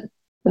alignment.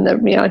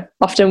 And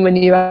often when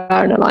you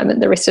are in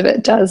alignment, the rest of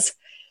it does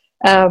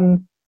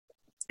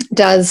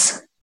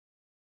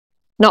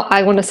not,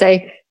 I want to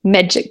say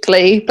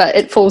magically, but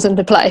it falls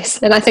into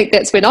place. And I think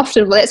that's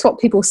what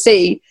people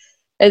see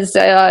is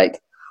they're like,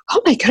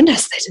 oh my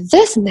goodness, they did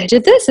this and they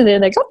did this and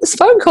then they got this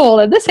phone call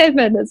and this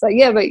happened. It's like,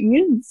 yeah, but you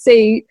didn't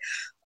see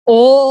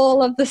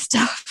all of the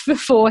stuff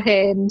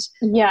beforehand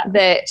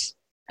that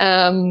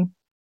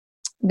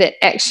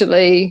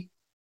actually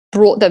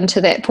brought them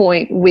to that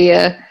point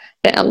where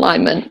that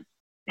alignment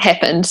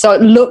happened. So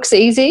it looks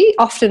easy.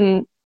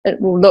 Often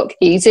it will look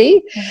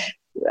easy,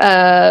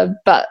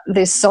 but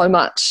there's so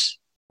much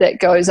that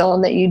goes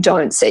on that you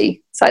don't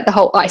see. It's like the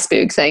whole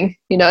iceberg thing,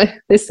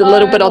 there's a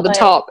little bit on the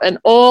top and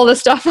all the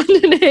stuff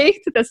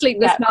underneath, the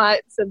sleepless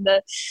nights and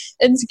the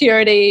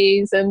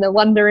insecurities and the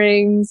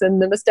wonderings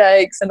and the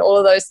mistakes and all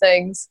of those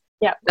things.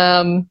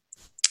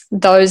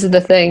 Those are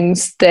the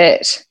things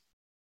that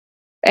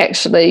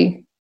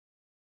actually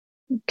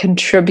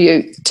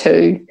contribute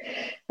to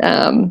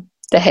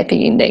the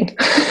happy ending,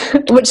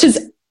 which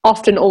is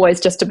often always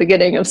just a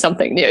beginning of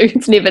something new.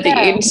 It's never the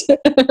end.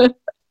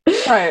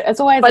 True.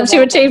 It's always once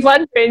you achieve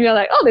one dream, you're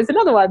like, oh, there's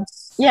another one.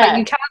 Yeah. Like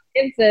you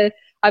can't have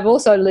I've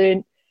also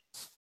learned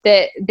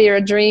that there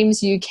are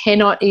dreams you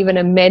cannot even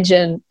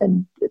imagine,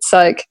 and it's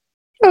like,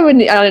 I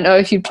don't know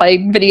if you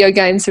played video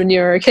games when you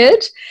were a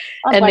kid,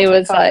 and there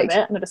was like,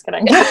 no, just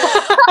kidding.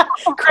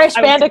 Crash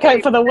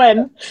Bandicoot for the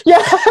win.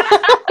 Yeah.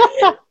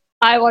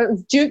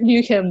 Duke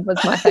Nukem was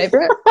my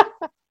favorite.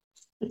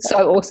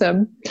 So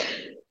awesome.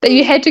 But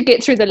you had to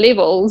get through the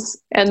levels,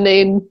 and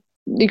then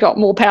you got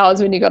more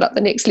powers when you got up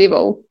the next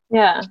level.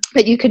 Yeah.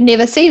 But you could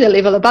never see the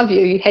level above you.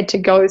 You had to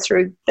go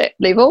through that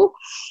level.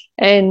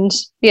 And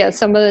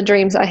some of the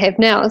dreams I have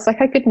now, it's like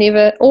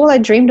all I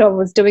dreamed of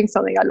was doing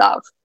something I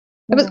love.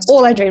 It was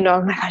all I dreamed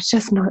of. I'm like, I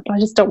just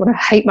don't want to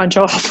hate my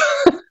job.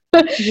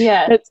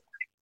 Yeah.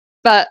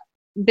 But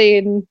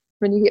then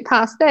when you get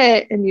past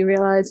that and you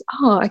realize,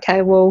 oh,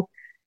 okay, well,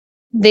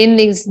 then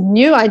these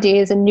new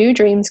ideas and new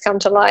dreams come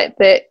to light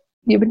that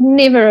you would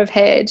never have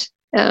had.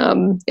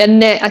 And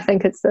that, I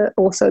think, it's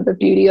also the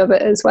beauty of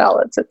it as well.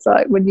 It's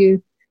like when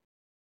you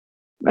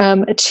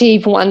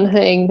achieve one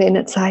thing, then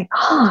it's like,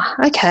 oh,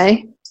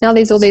 okay, now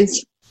there's all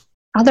these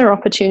other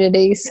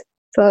opportunities.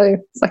 So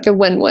it's like a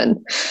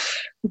win-win.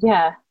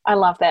 Yeah, I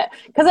love that,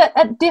 because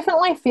it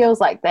definitely feels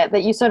like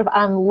that you sort of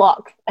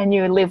unlock a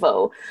new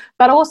level.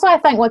 But also I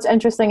think what's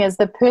interesting is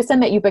the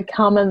person that you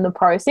become in the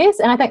process.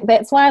 And I think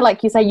that's why,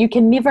 like you say, you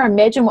can never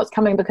imagine what's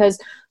coming, because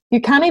you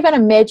can't even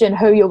imagine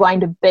who you're going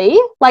to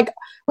be. Like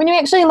when you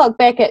actually look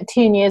back at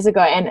 10 years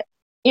ago and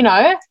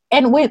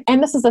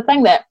this is the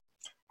thing that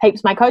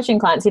heaps my coaching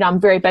clients,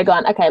 I'm very big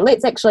on, okay,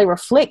 let's actually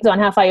reflect on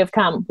how far you've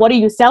come. What are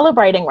you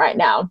celebrating right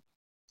now?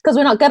 Because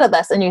we're not good at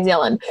this in New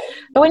Zealand.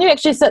 But when you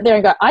actually sit there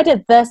and go, I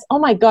did this, oh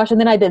my gosh, and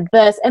then I did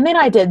this, and then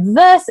I did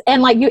this,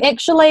 and like you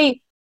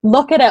actually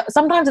look at it.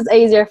 Sometimes it's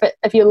easier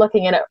if you're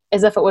looking at it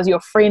as if it was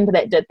your friend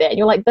that did that. And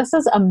you're like, this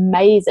is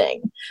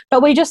amazing.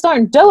 But we just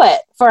don't do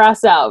it for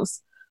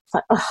ourselves. It's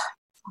like, ugh.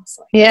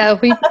 Yeah,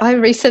 I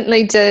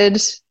recently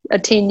did a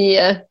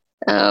 10-year,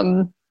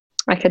 there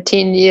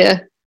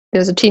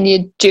was a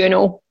 10-year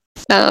journal,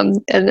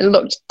 and it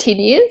looked 10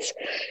 years.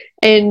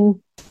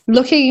 And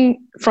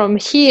looking 10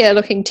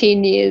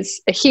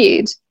 years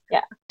ahead,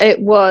 it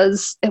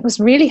was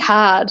really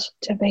hard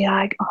to be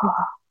like, oh,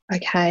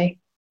 okay,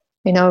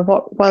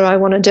 what do I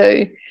want to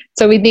do?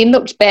 So we then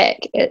looked back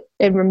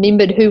and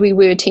remembered who we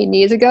were 10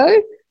 years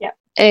ago,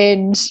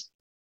 and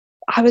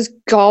I was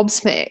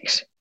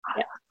gobsmacked.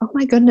 Oh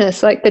my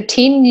goodness, like the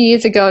 10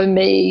 years ago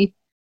me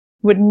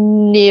would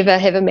never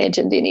have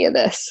imagined any of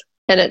this.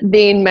 And it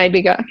then made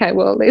me go, okay,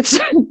 well,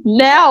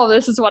 now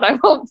this is what I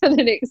want for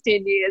the next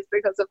 10 years,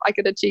 because if I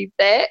could achieve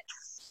that,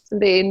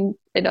 then,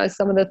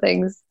 some of the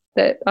things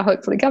that are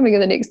hopefully coming in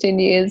the next 10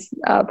 years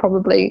are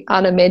probably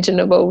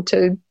unimaginable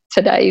to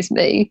today's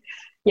me.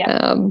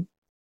 Yeah,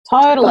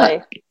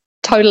 totally.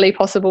 Totally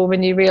possible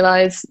when you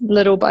realize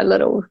little by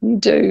little you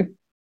do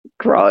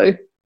grow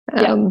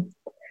and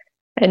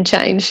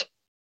change.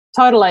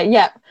 Totally,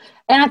 yeah.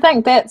 And I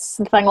think that's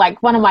the thing,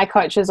 like one of my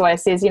coaches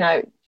always says,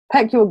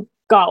 pick your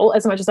goal,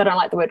 as much as I don't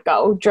like the word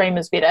goal, dream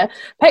is better.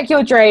 Pick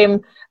your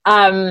dream,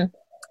 and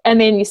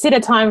then you set a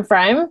time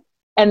frame,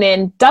 and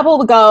then double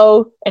the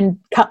goal and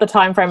cut the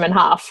time frame in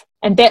half.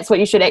 And that's what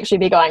you should actually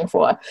be going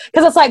for.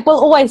 Because it's like, we'll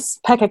always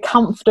pick a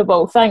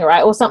comfortable thing,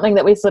 right? Or something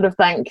that we sort of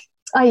think,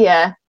 oh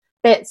yeah,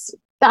 that's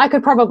I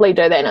could probably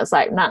do that. And it's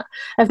like, nah,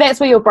 if that's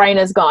where your brain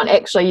is gone,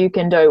 actually you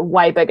can do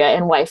way bigger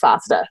and way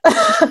faster.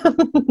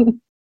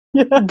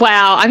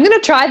 Wow, I'm going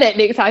to try that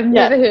next time. I'm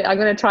going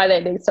to try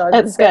that next time.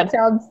 It's good. That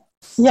sounds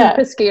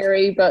super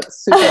scary, but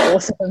super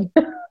awesome.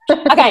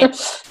 Okay,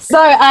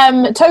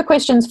 so 2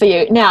 questions for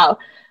you. Now,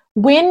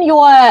 when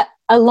you're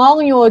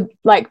along your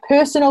like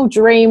personal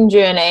dream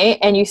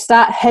journey and you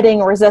start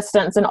hitting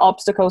resistance and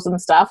obstacles and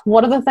stuff,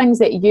 what are the things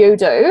that you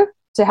do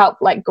to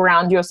help like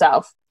ground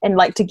yourself and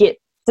like to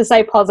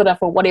stay positive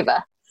or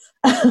whatever?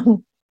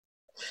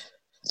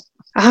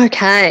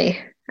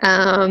 Okay.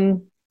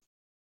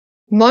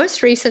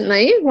 Most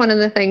recently, one of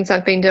the things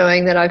I've been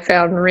doing that I've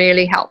found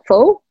really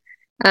helpful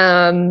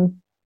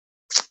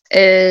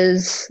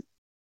is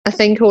a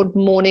thing called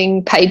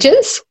morning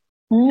pages.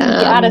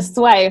 The artist's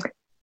way.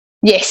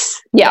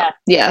 Yes. Yeah.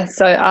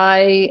 So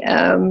I've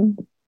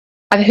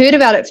heard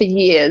about it for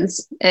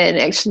years, and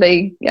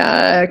actually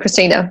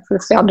Christina,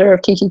 the founder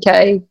of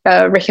KikiK,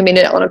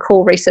 recommended it on a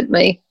call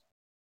recently.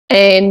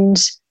 And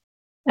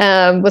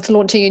with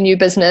launching a new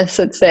business,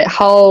 it's that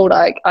whole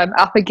like I'm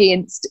up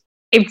against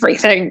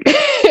everything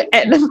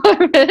at the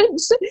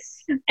moment,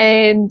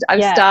 and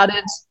I've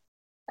started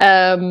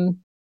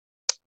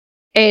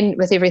and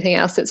with everything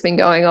else that's been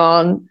going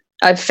on,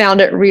 I've found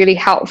it really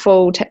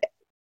helpful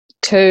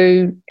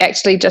to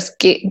actually just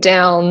get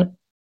down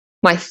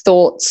my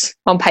thoughts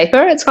on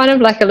paper. It's kind of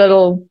like a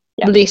little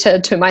letter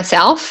to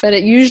myself, and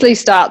it usually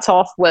starts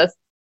off with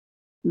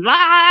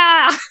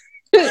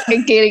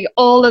and getting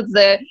all of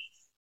the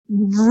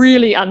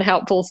really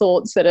unhelpful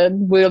thoughts that are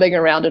whirling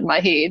around in my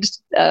head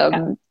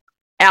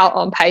out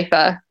on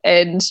paper.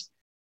 And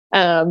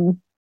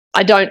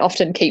I don't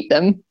often keep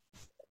them,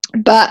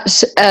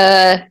 but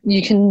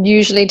you can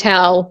usually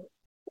tell.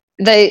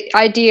 The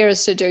idea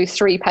is to do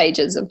 3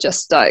 pages of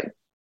just like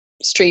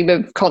stream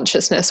of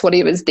consciousness,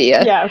 whatever's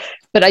there. Yeah.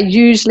 But I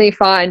usually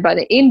find by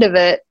the end of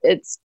it,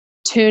 it's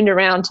turned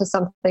around to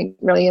something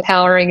really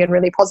empowering and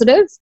really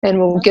positive, and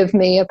will give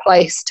me a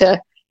place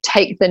to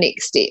take the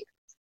next step.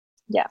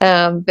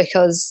 Yeah.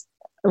 Because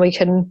we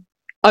can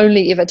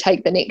only ever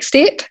take the next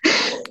step,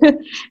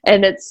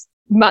 and it's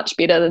much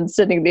better than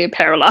sitting there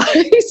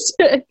paralyzed,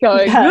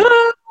 going,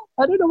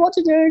 I don't know what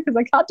to do because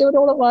I can't do it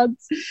all at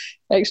once.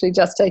 Actually,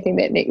 just taking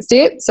that next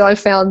step. So I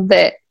found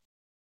that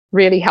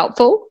really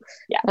helpful.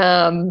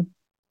 Yeah.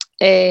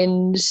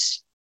 And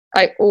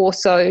I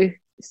also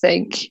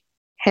think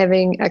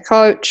having a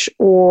coach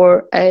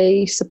or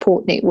a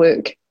support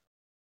network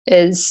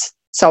is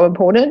so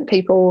important.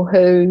 People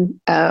who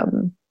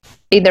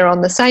either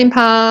on the same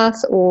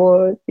path,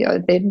 or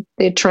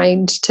they're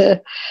trained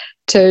to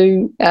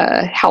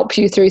help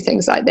you through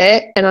things like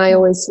that. And I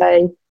always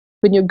say,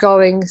 when you're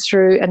going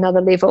through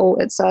another level,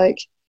 it's like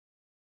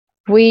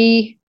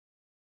we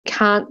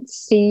can't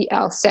see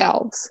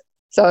ourselves.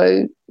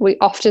 So we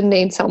often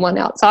need someone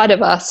outside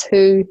of us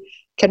who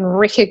can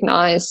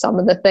recognize some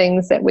of the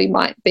things that we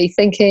might be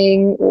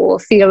thinking or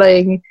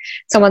feeling,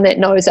 someone that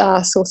knows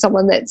us, or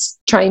someone that's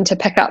trained to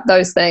pick up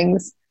those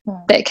things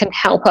that can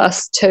help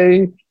us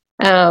to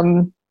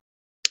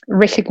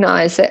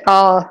recognize that,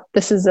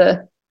 this is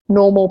a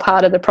normal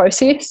part of the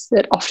process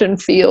that often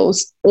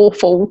feels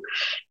awful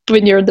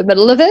when you're in the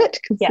middle of it,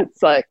 because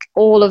it's like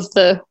all of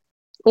the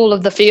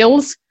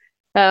feels,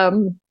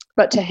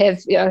 but to have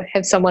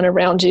someone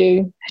around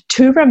you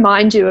to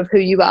remind you of who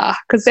you are,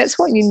 because that's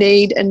what you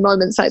need in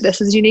moments like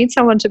this. Is you need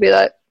someone to be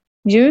like,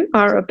 you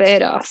are a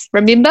badass,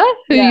 remember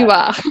who you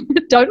are.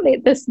 Don't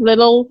let this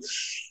little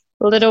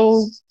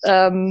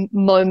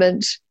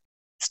moment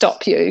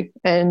stop you.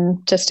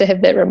 And just to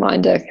have that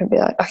reminder can be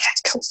like, okay,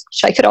 cool,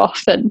 shake it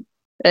off and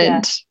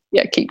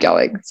keep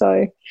going. So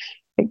I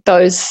think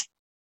those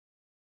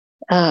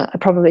are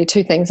probably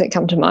 2 things that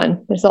come to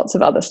mind. There's lots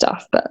of other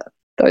stuff, but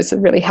those are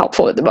really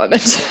helpful at the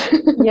moment.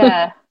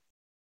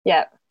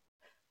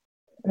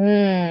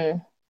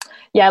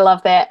 I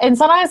love that. And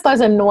sometimes those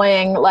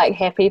annoying like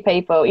happy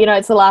people,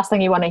 it's the last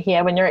thing you want to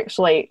hear when you're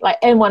actually like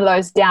in one of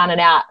those down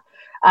and out.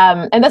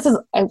 And this is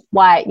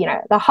why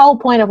the whole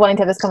point of wanting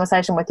to have this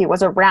conversation with you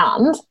was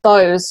around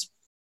those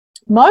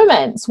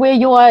moments where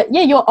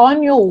you're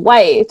on your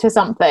way to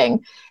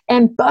something,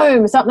 and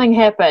boom, something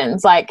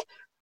happens, like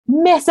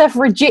massive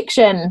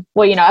rejection.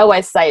 Well, I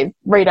always say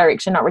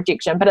redirection, not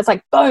rejection, but it's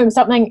like boom,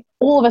 something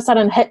all of a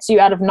sudden hits you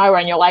out of nowhere,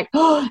 and you're like,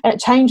 and it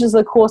changes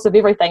the course of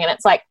everything. And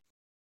it's like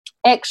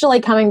actually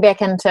coming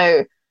back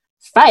into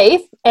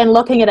faith and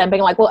looking at it and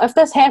being like, well, if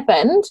this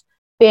happened,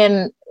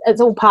 then it's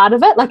all part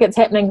of it, like it's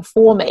happening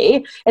for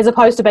me, as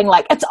opposed to being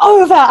like, it's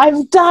over,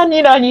 I'm done,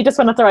 and you just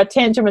want to throw a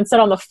tantrum and sit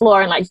on the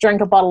floor and like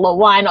drink a bottle of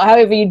wine, or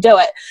however you do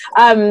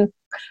it.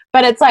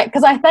 But it's like,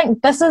 because I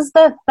think this is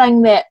the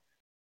thing that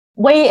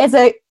we as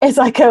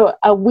like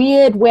a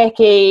weird,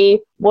 wacky,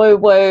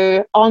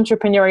 woo-woo,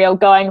 entrepreneurial,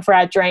 going for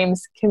our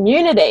dreams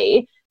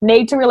community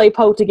need to really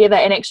pull together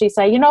and actually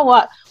say, you know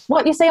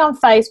what you see on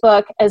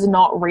Facebook is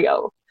not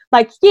real.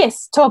 Like,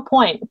 yes, to a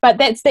point, but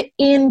that's the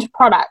end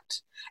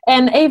product.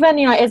 And even,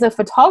 as a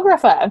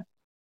photographer,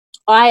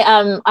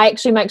 I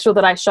actually make sure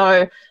that I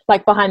show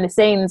like behind the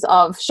scenes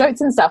of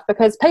shoots and stuff,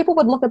 because people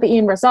would look at the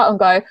end result and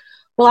go,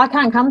 well, I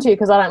can't come to you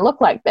because I don't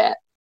look like that.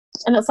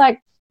 And it's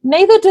like,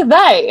 neither do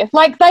they.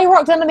 Like, they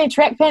rocked into their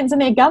track pants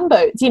and their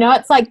gumboots, you know.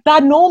 It's like,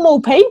 they're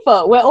normal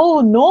people, we're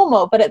all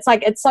normal. But it's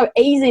like, it's so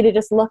easy to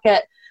just look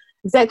at,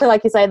 exactly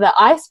like you say, the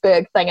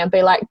iceberg thing and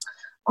be like,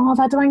 oh,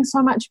 they're doing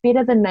so much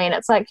better than me. And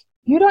it's like,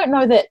 you don't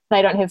know that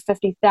they don't have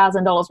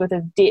 $50,000 worth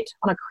of debt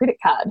on a credit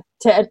card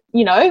to,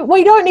 you know,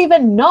 we don't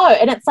even know.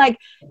 And it's like,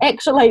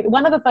 actually,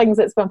 one of the things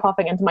that's been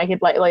popping into my head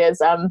lately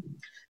is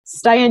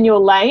stay in your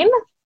lane.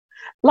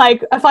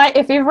 Like,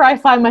 if ever I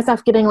find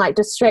myself getting like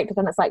distracted,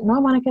 and it's like, no,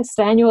 Monica,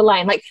 stay in your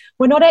lane. Like,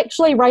 we're not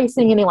actually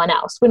racing anyone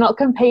else. We're not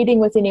competing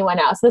with anyone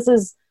else. This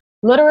is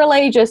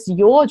literally just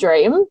your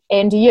dream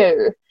and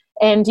you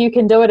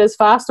can do it as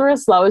fast or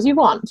as slow as you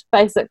want,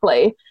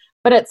 basically.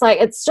 But it's like,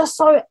 it's just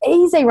so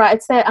easy, right?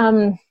 It's that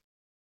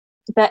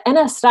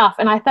inner stuff.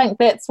 And I think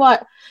that's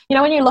what, you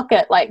know, when you look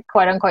at like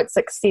quote unquote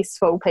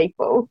successful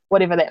people,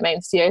 whatever that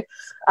means to you,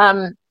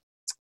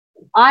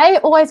 I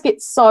always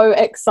get so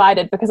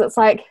excited because it's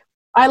like,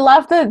 I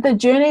love the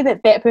journey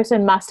that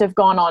person must have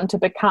gone on to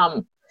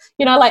become.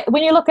 You know, like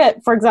when you look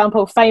at, for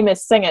example,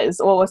 famous singers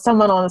or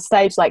someone on a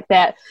stage like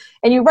that,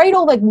 and you read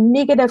all the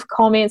negative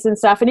comments and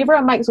stuff, and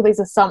everyone makes all these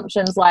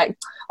assumptions like,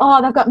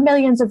 oh, they've got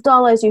millions of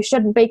dollars, you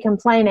shouldn't be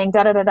complaining,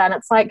 da-da-da-da. And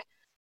it's like,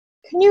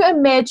 can you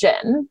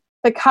imagine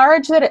the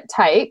courage that it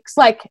takes?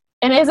 Like,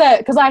 and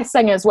because I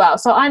sing as well,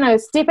 so I know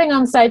stepping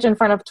on stage in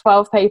front of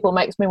 12 people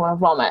makes me want to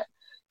vomit.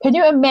 Can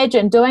you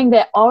imagine doing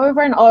that over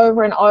and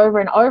over and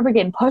over and over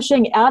again,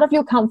 pushing out of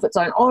your comfort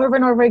zone over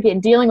and over again,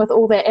 dealing with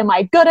all that, am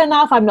I good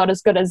enough? I'm not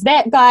as good as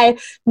that guy.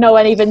 No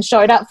one even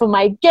showed up for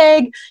my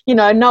gig. You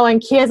know, no one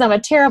cares. I'm a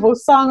terrible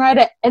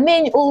songwriter. And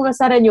then all of a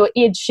sudden you're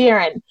Ed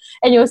Sheeran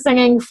and you're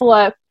singing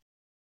for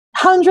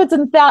hundreds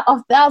of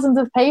thousands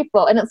of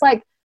people. And it's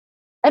like,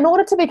 in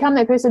order to become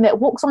that person that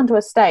walks onto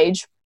a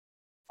stage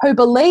who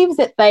believes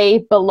that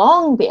they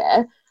belong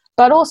there,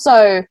 but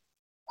also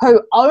who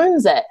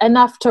owns it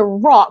enough to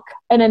rock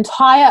an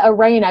entire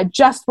arena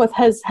just with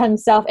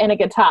himself and a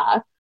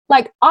guitar.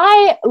 Like,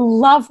 I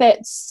love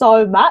that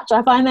so much.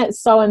 I find that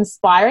so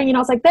inspiring. You know,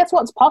 it's like, that's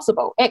what's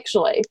possible,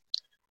 actually.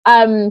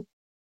 Now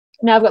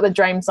I've got the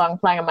Dream song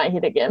playing in my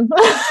head again.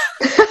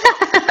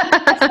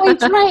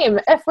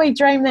 If we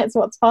dream, that's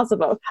what's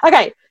possible.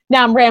 Okay,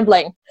 now I'm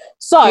rambling.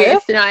 So,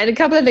 yes, no, and a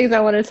couple of things I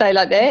want to say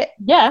like that.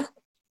 Yeah.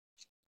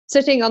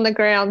 Sitting on the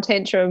ground,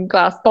 tantrum,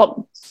 glass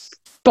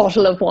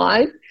bottle of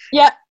wine.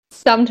 Yeah.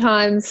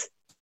 Sometimes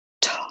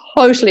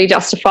totally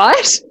justified.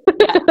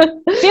 Yeah.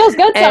 Feels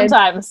good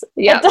sometimes.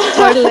 Yeah,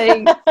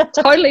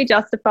 totally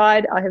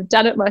justified. I have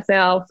done it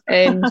myself,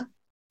 and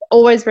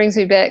always brings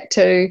me back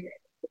to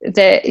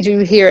that. You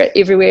hear it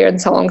everywhere in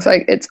songs,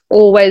 like it's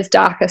always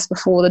darkest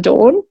before the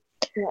dawn.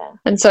 Yeah.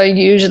 And so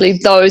usually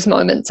those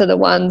moments are the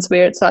ones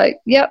where it's like,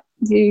 yep,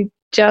 you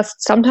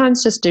just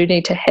sometimes just do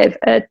need to have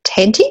a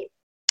tanty.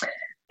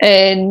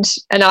 And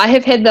I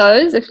have had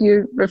those.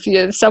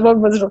 If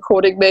someone was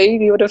recording me,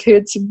 you would have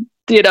heard some,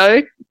 you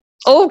know,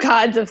 all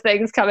kinds of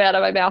things come out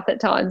of my mouth at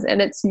times.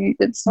 And it's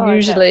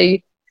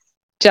usually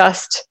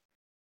just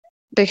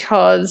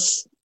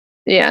because,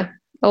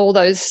 all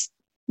those,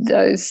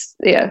 it's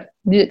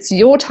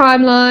your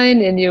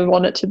timeline and you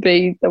want it to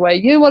be the way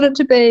you want it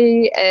to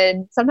be.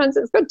 And sometimes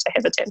it's good to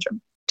have a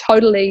tantrum.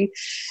 Totally,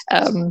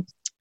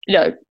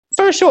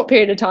 for a short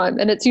period of time.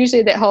 And it's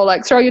usually that whole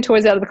like throw your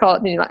toys out of the cot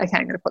and you're like, okay,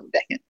 I'm going to put them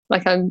back in.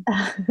 Like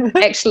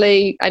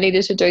I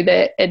needed to do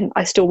that and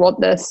I still want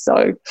this, so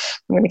I'm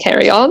going to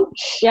carry on.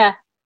 Yeah.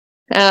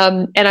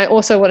 And I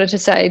also wanted to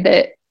say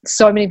that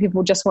so many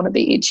people just want to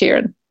be Ed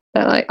Sheeran.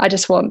 They're like, I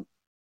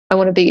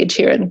want to be Ed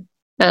Sheeran.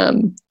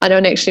 I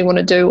don't actually want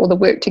to do all the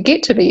work to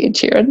get to be Ed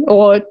Sheeran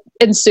or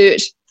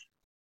insert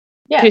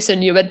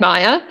person you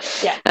admire.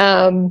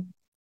 Yeah.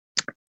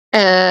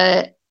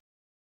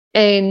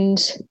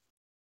 And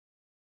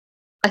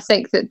I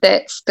think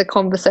that's the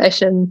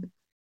conversation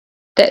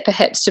that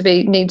perhaps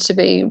needs to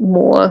be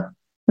more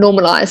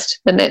normalized.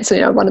 And that's,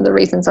 one of the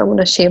reasons I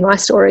want to share my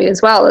story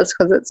as well, is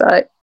because it's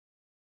like,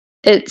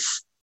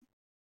 it's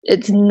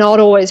not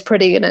always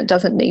pretty and it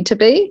doesn't need to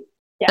be.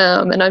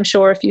 Yeah. And I'm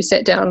sure if you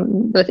sat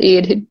down with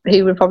Ed,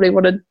 he would probably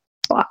want to,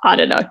 I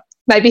don't know,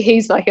 maybe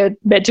he's like a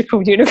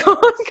magical unicorn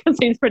because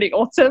he's pretty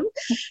awesome.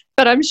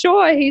 But I'm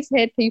sure he's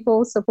had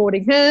people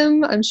supporting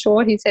him. I'm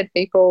sure he's had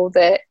people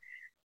that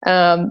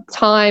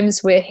times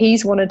where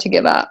he's wanted to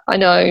give up. I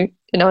know,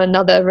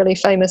 another really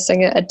famous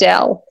singer,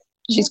 Adele,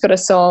 she's got a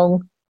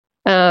song,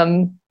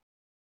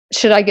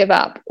 Should I Give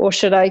Up or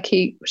Should I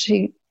Keep,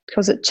 she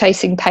calls it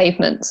Chasing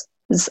Pavements.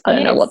 I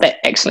don't know what that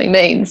actually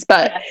means,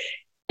 but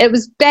it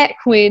was back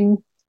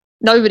when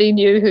nobody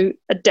knew who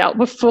Adele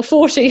was.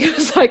 Before she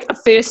was like a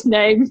first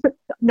name,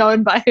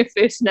 known by her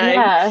first name.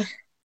 Yeah.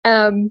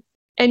 And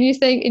you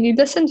think, and you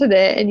listen to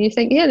that and you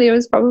think, there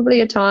was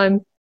probably a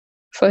time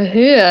for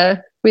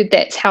her where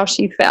that's how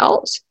she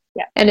felt.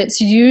 Yeah. And it's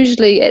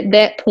usually at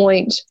that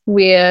point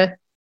where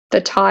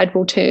the tide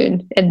will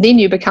turn and then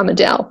you become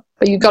Adele.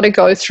 but you've got to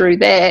go through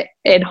that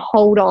and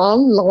hold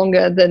on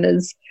longer than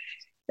is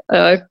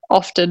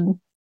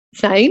often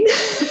sane.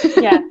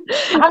 Yeah,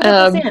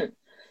 100%.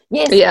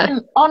 Yes, yeah.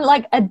 and on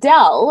like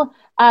Adele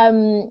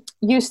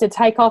used to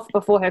take off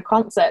before her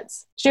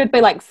concerts. She would be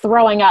like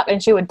throwing up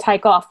and she would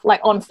take off like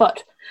on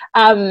foot.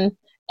 And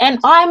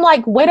I'm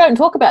like, we don't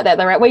talk about that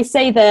though, right? We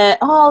see her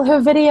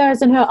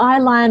videos and her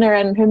eyeliner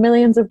and her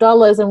millions of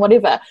dollars and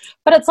whatever.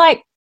 But it's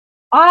like,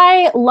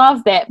 I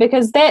love that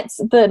because that's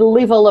the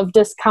level of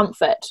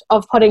discomfort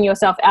of putting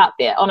yourself out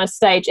there on a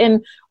stage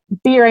and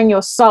bearing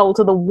your soul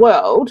to the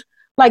world.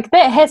 Like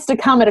that has to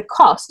come at a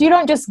cost. You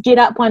don't just get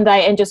up one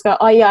day and just go,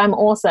 oh yeah, I'm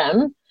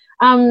awesome.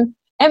 And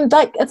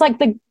like, it's like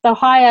the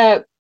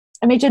higher,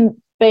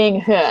 imagine being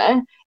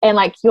her and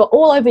like you're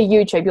all over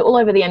YouTube, you're all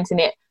over the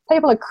internet.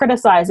 People are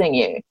criticizing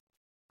you.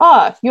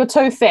 Oh, you're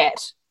too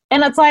fat.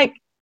 And it's like,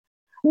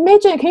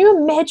 can you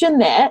imagine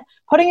that?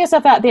 Putting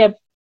yourself out there,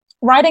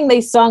 writing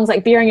these songs,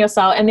 like bearing your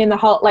soul, and then the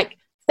whole, like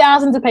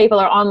thousands of people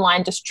are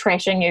online just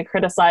trashing you,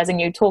 criticizing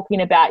you,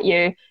 talking about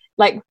you.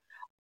 Like,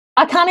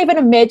 I can't even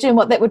imagine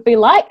what that would be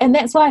like. And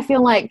that's why I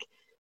feel like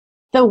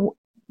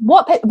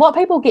what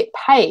people get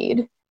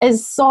paid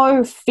is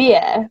so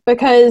fair,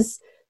 because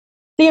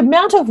the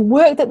amount of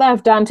work that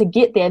they've done to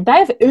get there,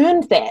 they've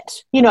earned that,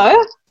 you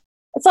know?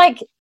 It's like,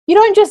 you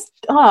don't just,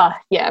 yeah.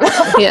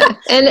 Yeah.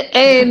 And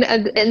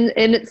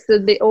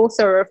it's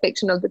also a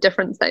reflection of the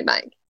difference they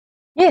make.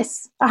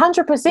 Yes,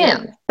 100%.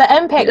 Yeah. The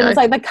impact, and it's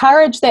like the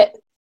courage that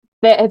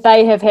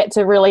they have had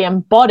to really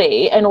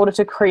embody in order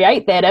to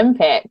create that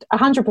impact.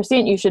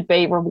 100% you should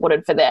be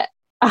rewarded for that.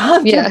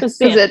 100%. Yeah, because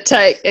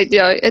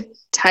it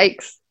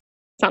takes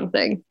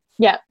something.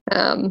 Yeah.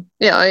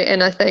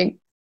 And I think,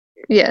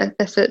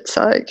 if it's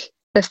like,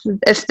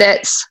 if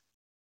that's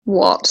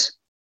what,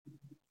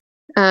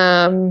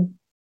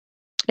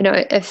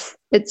 if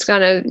it's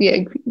gonna,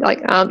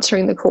 like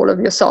answering the call of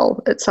your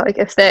soul, it's like,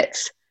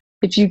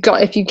 if you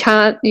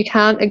can't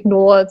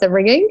ignore the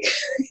ringing.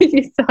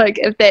 It's like,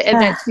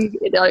 that's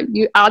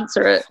you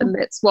answer it, and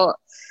that's what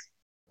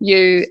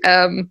you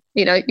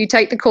you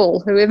take the call,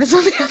 whoever's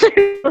on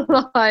the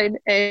other line,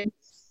 and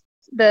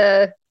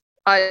the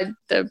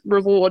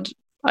reward,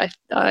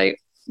 I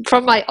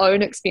from my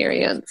own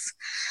experience,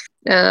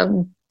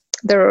 the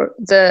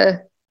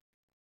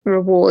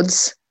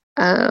rewards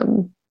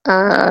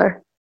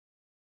are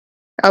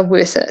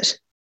worth it.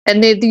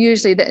 And they're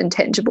usually the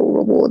intangible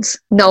rewards,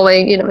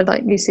 knowing,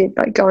 like you said,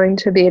 like going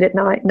to bed at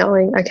night,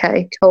 knowing,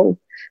 okay, cool,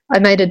 I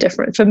made a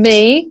difference. For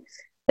me,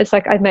 it's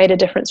like I made a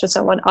difference for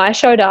someone. I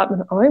showed up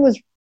and I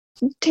was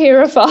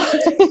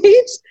terrified.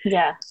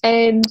 Yeah.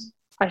 And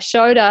I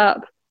showed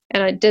up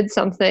and I did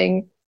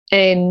something,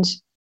 and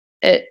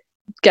it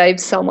gave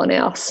someone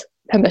else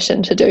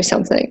permission to do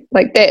something.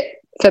 Like that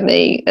for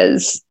me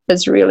is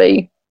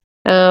really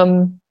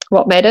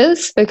what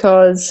matters,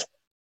 because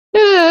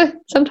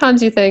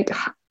sometimes you think,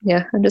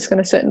 I'm just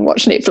going to sit and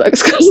watch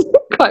Netflix because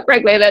quite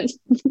frankly that's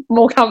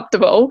more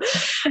comfortable,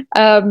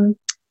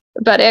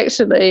 but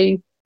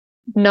actually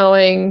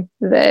knowing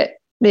that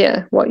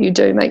what you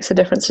do makes a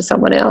difference to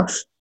someone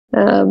else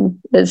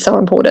is so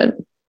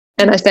important.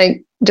 And I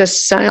think,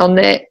 just say on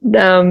that,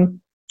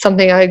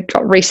 something I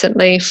got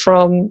recently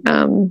from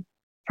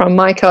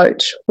my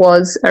coach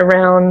was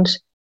around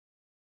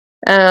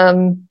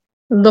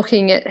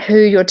looking at who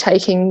you're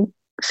taking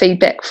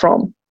feedback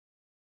from.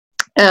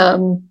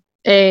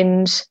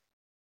 And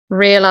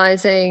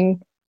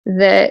realizing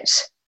that,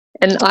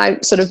 and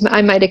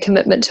I made a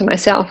commitment to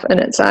myself, and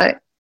it's like,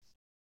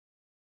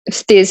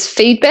 if there's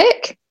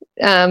feedback,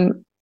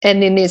 and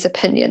then there's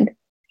opinion,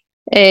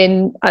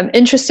 and I'm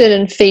interested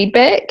in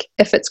feedback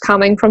if it's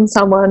coming from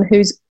someone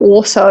who's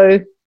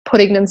also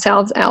putting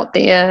themselves out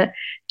there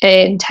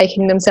and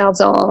taking themselves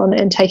on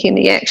and taking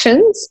the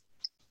actions.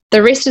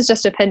 The rest is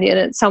just opinion.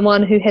 It's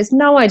someone who has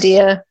no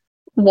idea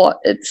what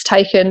it's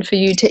taken for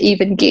you to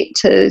even get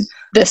to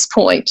this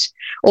point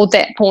or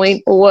that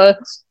point, or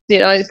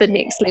the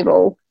next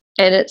level,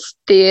 and it's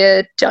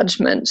their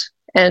judgment,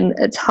 and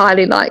it's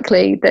highly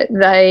likely that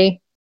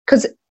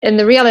and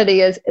the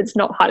reality is it's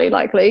not highly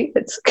likely,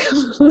 it's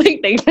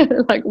completely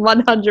like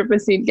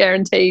 100%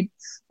 guaranteed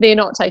they're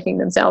not taking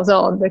themselves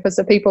on, because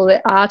the people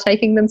that are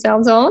taking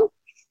themselves on,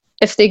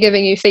 if they're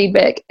giving you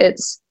feedback,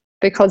 it's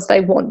because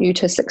they want you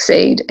to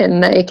succeed,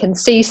 and they can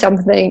see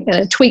something and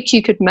a tweak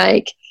you could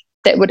make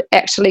that would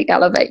actually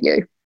elevate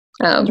you,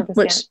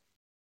 which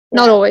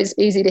not always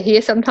easy to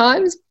hear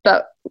sometimes,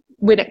 but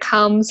when it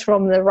comes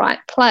from the right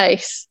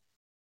place,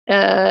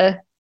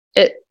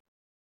 it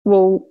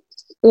will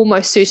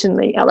almost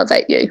certainly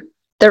elevate you.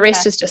 The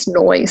rest is just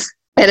noise,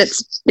 and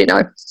it's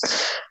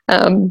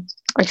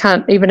I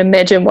can't even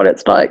imagine what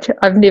it's like.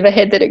 I've never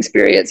had that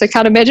experience. I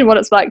can't imagine what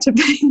it's like to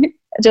be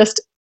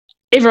just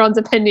everyone's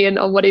opinion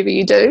on whatever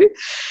you do.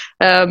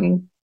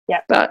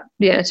 But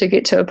to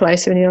get to a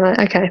place when you're like,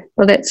 okay,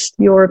 well, that's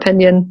your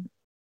opinion,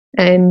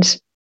 and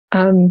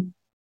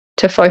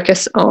to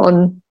focus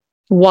on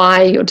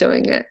why you're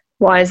doing it.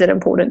 Why is it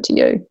important to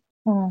you?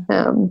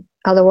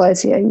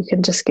 Otherwise, you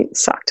can just get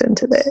sucked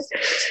into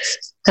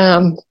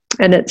that.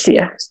 and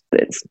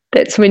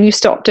that's when you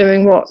stop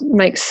doing what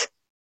lights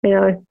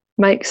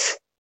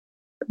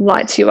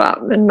you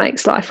up and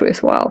makes life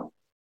worthwhile.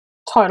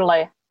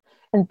 Totally.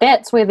 And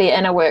that's where the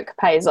inner work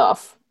pays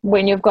off,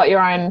 when you've got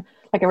your own,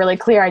 like, a really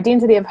clear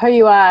identity of who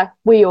you are,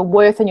 where your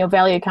worth and your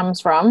value comes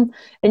from,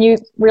 and you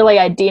really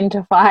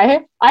identify.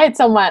 I had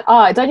someone,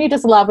 don't you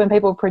just love when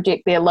people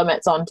project their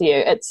limits onto you?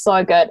 It's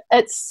so good.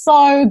 It's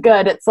so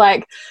good. It's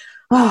like,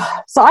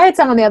 so I had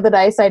someone the other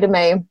day say to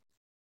me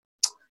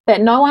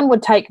that no one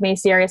would take me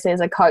seriously as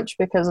a coach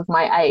because of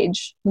my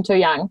age. I'm too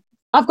young.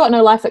 I've got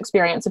no life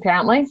experience,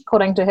 apparently,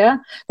 according to her.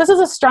 This is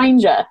a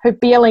stranger who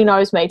barely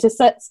knows me to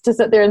sit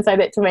there and say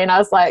that to me. And I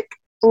was like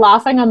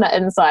laughing on the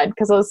inside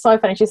because it was so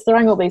funny. She's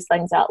throwing all these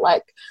things out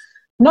like,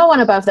 no one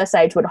above this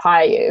age would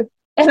hire you.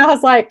 And I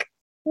was like,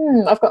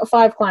 I've got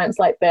 5 clients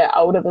like that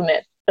older than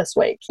that this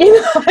week. And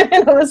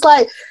it was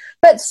like,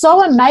 but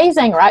so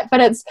amazing, right?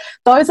 But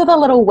those are the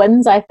little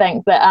wins, I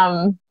think, that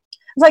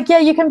it's like, yeah,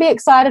 you can be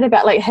excited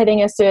about like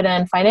hitting a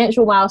certain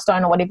financial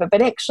milestone or whatever,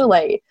 but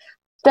actually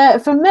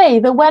for me,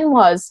 the win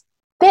was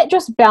that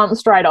just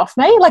bounced right off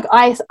me. Like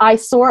I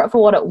saw it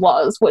for what it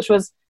was, which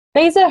was,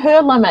 these are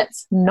her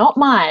limits, not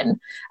mine.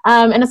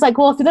 And it's like,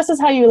 well, if this is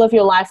how you live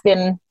your life,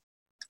 then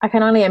I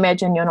can only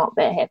imagine you're not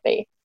that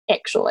happy,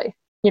 actually,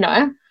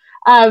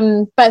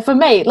 But for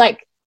me,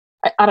 like,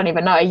 I don't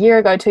even know, a year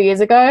ago, 2 years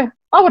ago,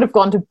 I would have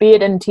gone to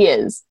bed in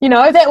tears.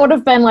 That would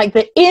have been like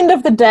the end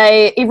of the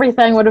day.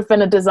 Everything would have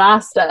been a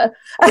disaster.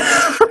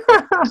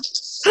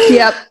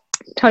 Yep.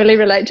 Totally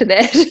relate to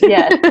that.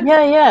 Yeah.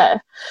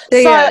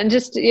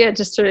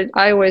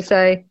 I always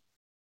say,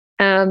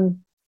 it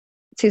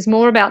says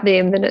more about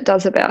them than it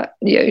does about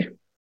you.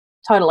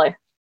 Totally.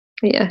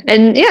 Yeah,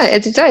 and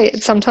as you say,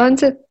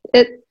 sometimes it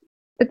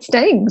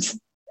stings.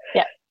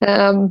 Yeah.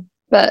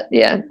 But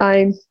yeah,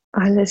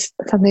 there's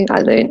something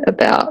I learned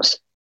about.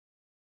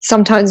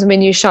 Sometimes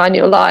when you shine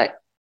your light,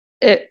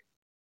 it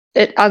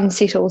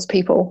unsettles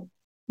people.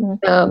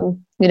 For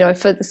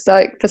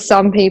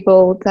some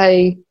people,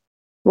 they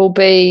will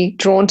be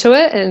drawn to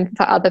it, and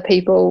for other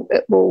people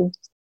it will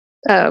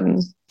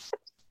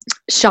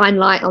shine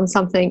light on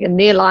something in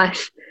their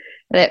life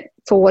that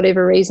for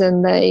whatever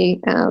reason they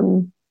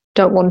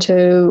don't want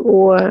to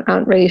or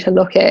aren't ready to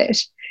look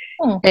at.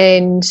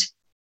 And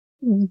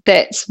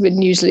that's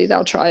when usually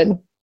they'll try and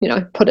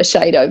put a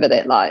shade over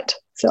that light.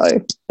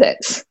 So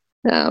that's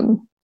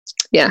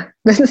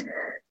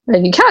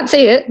and you can't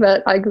see it,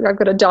 but I've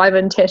got a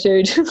diamond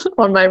tattooed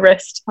on my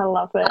wrist. I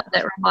love it.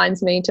 That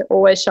reminds me to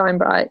always shine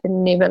bright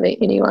and never let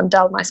anyone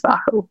dull my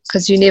sparkle,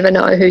 because you never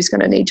know who's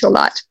going to need your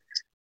light.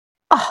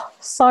 Oh,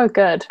 so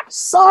good.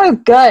 So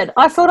good.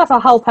 I filled up a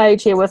whole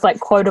page here with like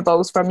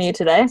quotables from you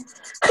today.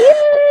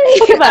 Yay!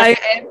 Look at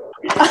that.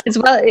 As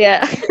well,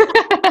 yeah.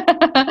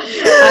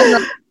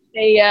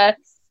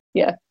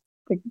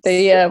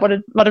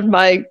 One of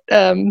my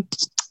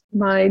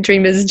my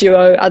Dreamers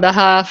duo other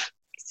half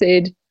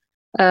said,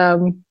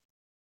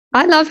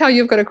 I love how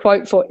you've got a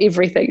quote for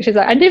everything. She's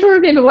like, I never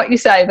remember what you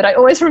say, but I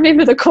always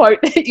remember the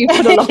quote that you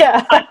put along.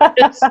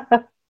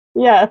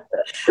 Yeah.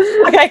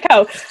 Okay,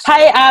 cool.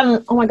 Hey,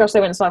 oh my gosh, they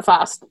went so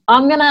fast.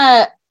 I'm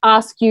gonna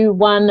ask you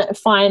one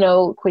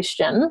final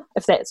question,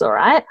 if that's all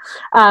right,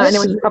 and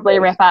then we can probably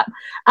wrap up.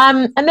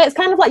 And that's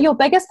kind of like your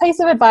biggest piece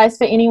of advice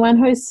for anyone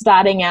who's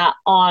starting out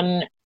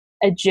on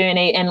a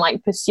journey and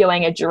like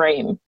pursuing a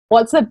dream.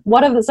 What are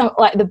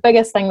the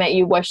biggest thing that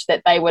you wish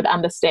that they would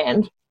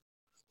understand?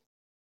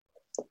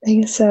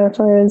 Biggest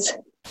surfers.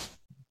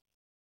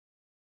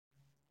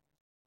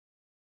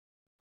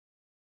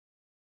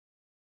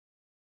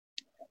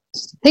 I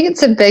think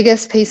it's the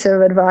biggest piece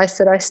of advice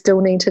that I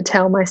still need to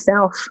tell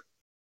myself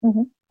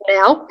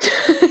now.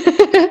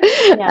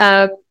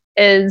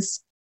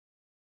 Is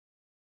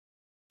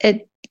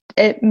it's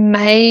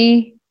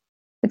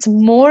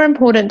more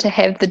important to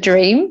have the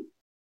dream.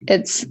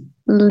 It's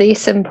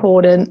less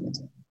important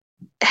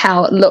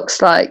how it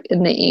looks like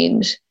in the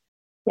end.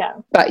 Yeah.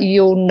 But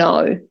you'll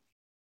know.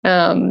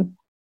 And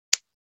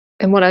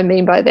what I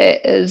mean by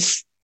that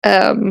is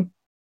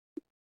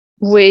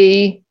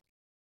we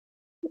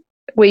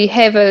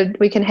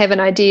can have an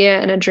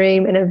idea and a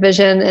dream and a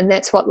vision, and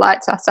that's what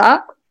lights us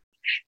up.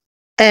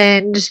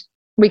 And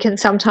we can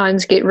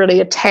sometimes get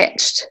really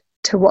attached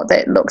to what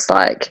that looks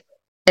like,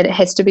 and it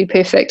has to be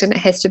perfect and it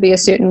has to be a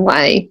certain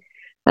way.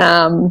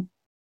 And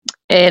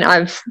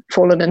I've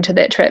fallen into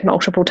that trap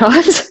multiple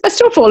times. I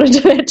still fall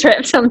into that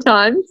trap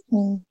sometimes.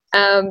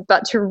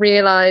 But to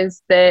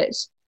realize that,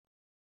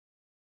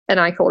 and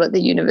I call it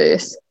the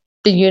universe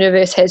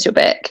has your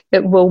back.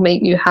 It will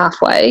meet you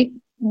halfway.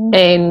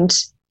 And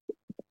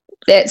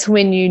that's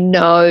when you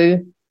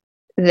know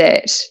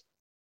that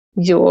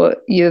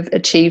you've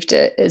achieved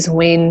it, is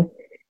when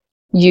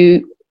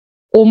you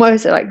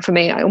almost, like for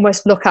me, I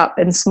almost look up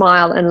and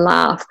smile and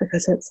laugh,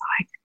 because it's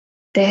like,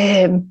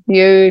 damn,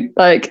 you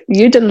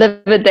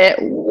delivered that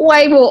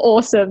way more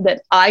awesome than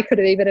I could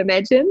have even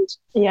imagined.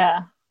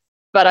 Yeah.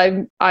 But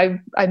I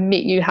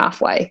met you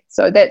halfway.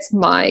 So that's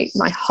my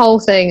whole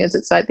thing, is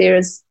it's like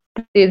there's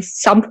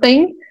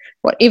something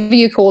whatever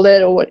you call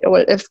it, or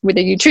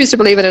whether you choose to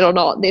believe in it or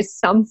not, there's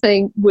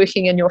something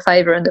working in your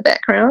favor in the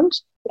background.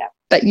 Yeah.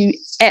 But you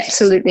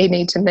absolutely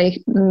need to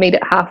meet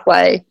it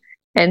halfway,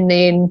 and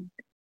then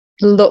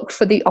look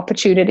for the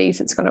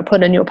opportunities it's going to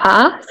put in your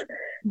path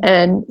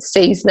and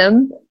seize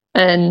them.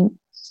 And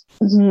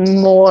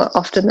more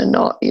often than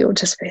not, you'll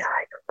just be like,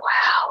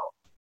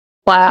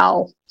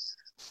 wow,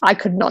 I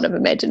could not have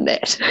imagined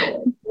that.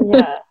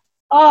 Yeah.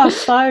 Oh,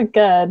 so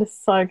good.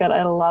 So good.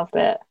 I love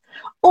that.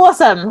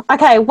 Awesome.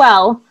 Okay,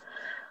 well,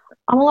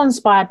 I'm all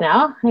inspired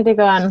now. I need to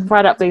go and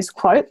write up these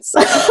quotes.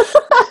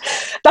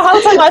 The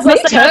whole time I was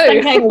listening, I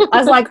was thinking, I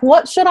was like,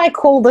 what should I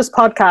call this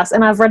podcast?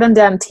 And I've written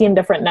down 10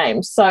 different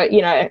names. So,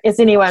 it's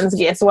anyone's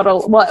guess what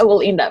it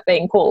will end up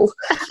being called.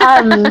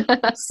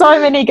 So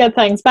many good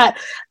things. But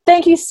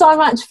thank you so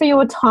much for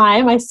your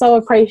time. I so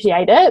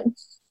appreciate it.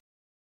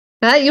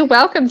 You're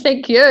welcome.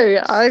 Thank you.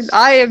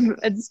 I am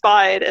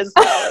inspired as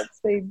well.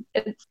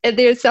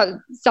 There's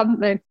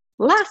something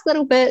last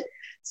little bit,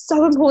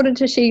 so important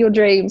to share your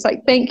dreams.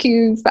 Like, thank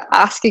you for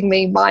asking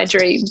me my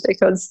dreams,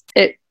 because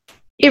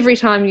every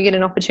time you get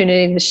an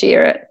opportunity to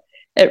share it,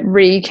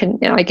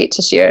 I get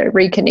to share it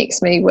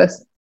reconnects me with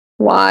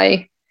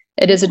why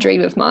it is a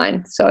dream of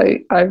mine. So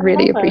I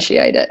really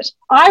appreciate it.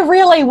 I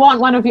really want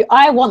one of you.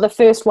 I want the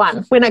first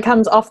one when it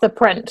comes off the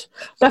print,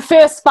 the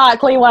first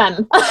sparkly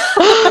one.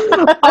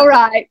 All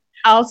right,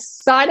 I'll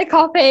sign a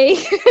copy.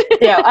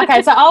 Yeah.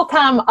 Okay. So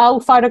I'll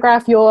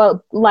photograph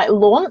your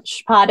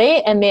launch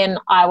party, and then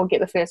I will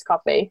get the first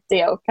copy.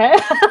 Deal. Okay.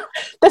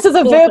 This is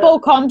a verbal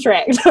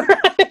contract.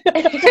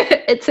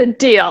 It's a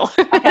deal.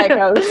 Okay,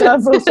 cool.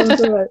 Sounds awesome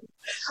to me.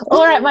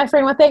 All right, my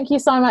friend. Well, thank you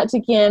so much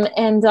again,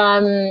 and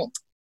I'll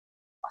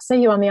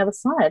see you on the other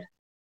side.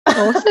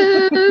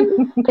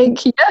 Awesome.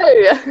 Thank you.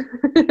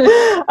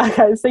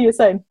 Okay. See you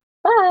soon.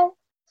 Bye.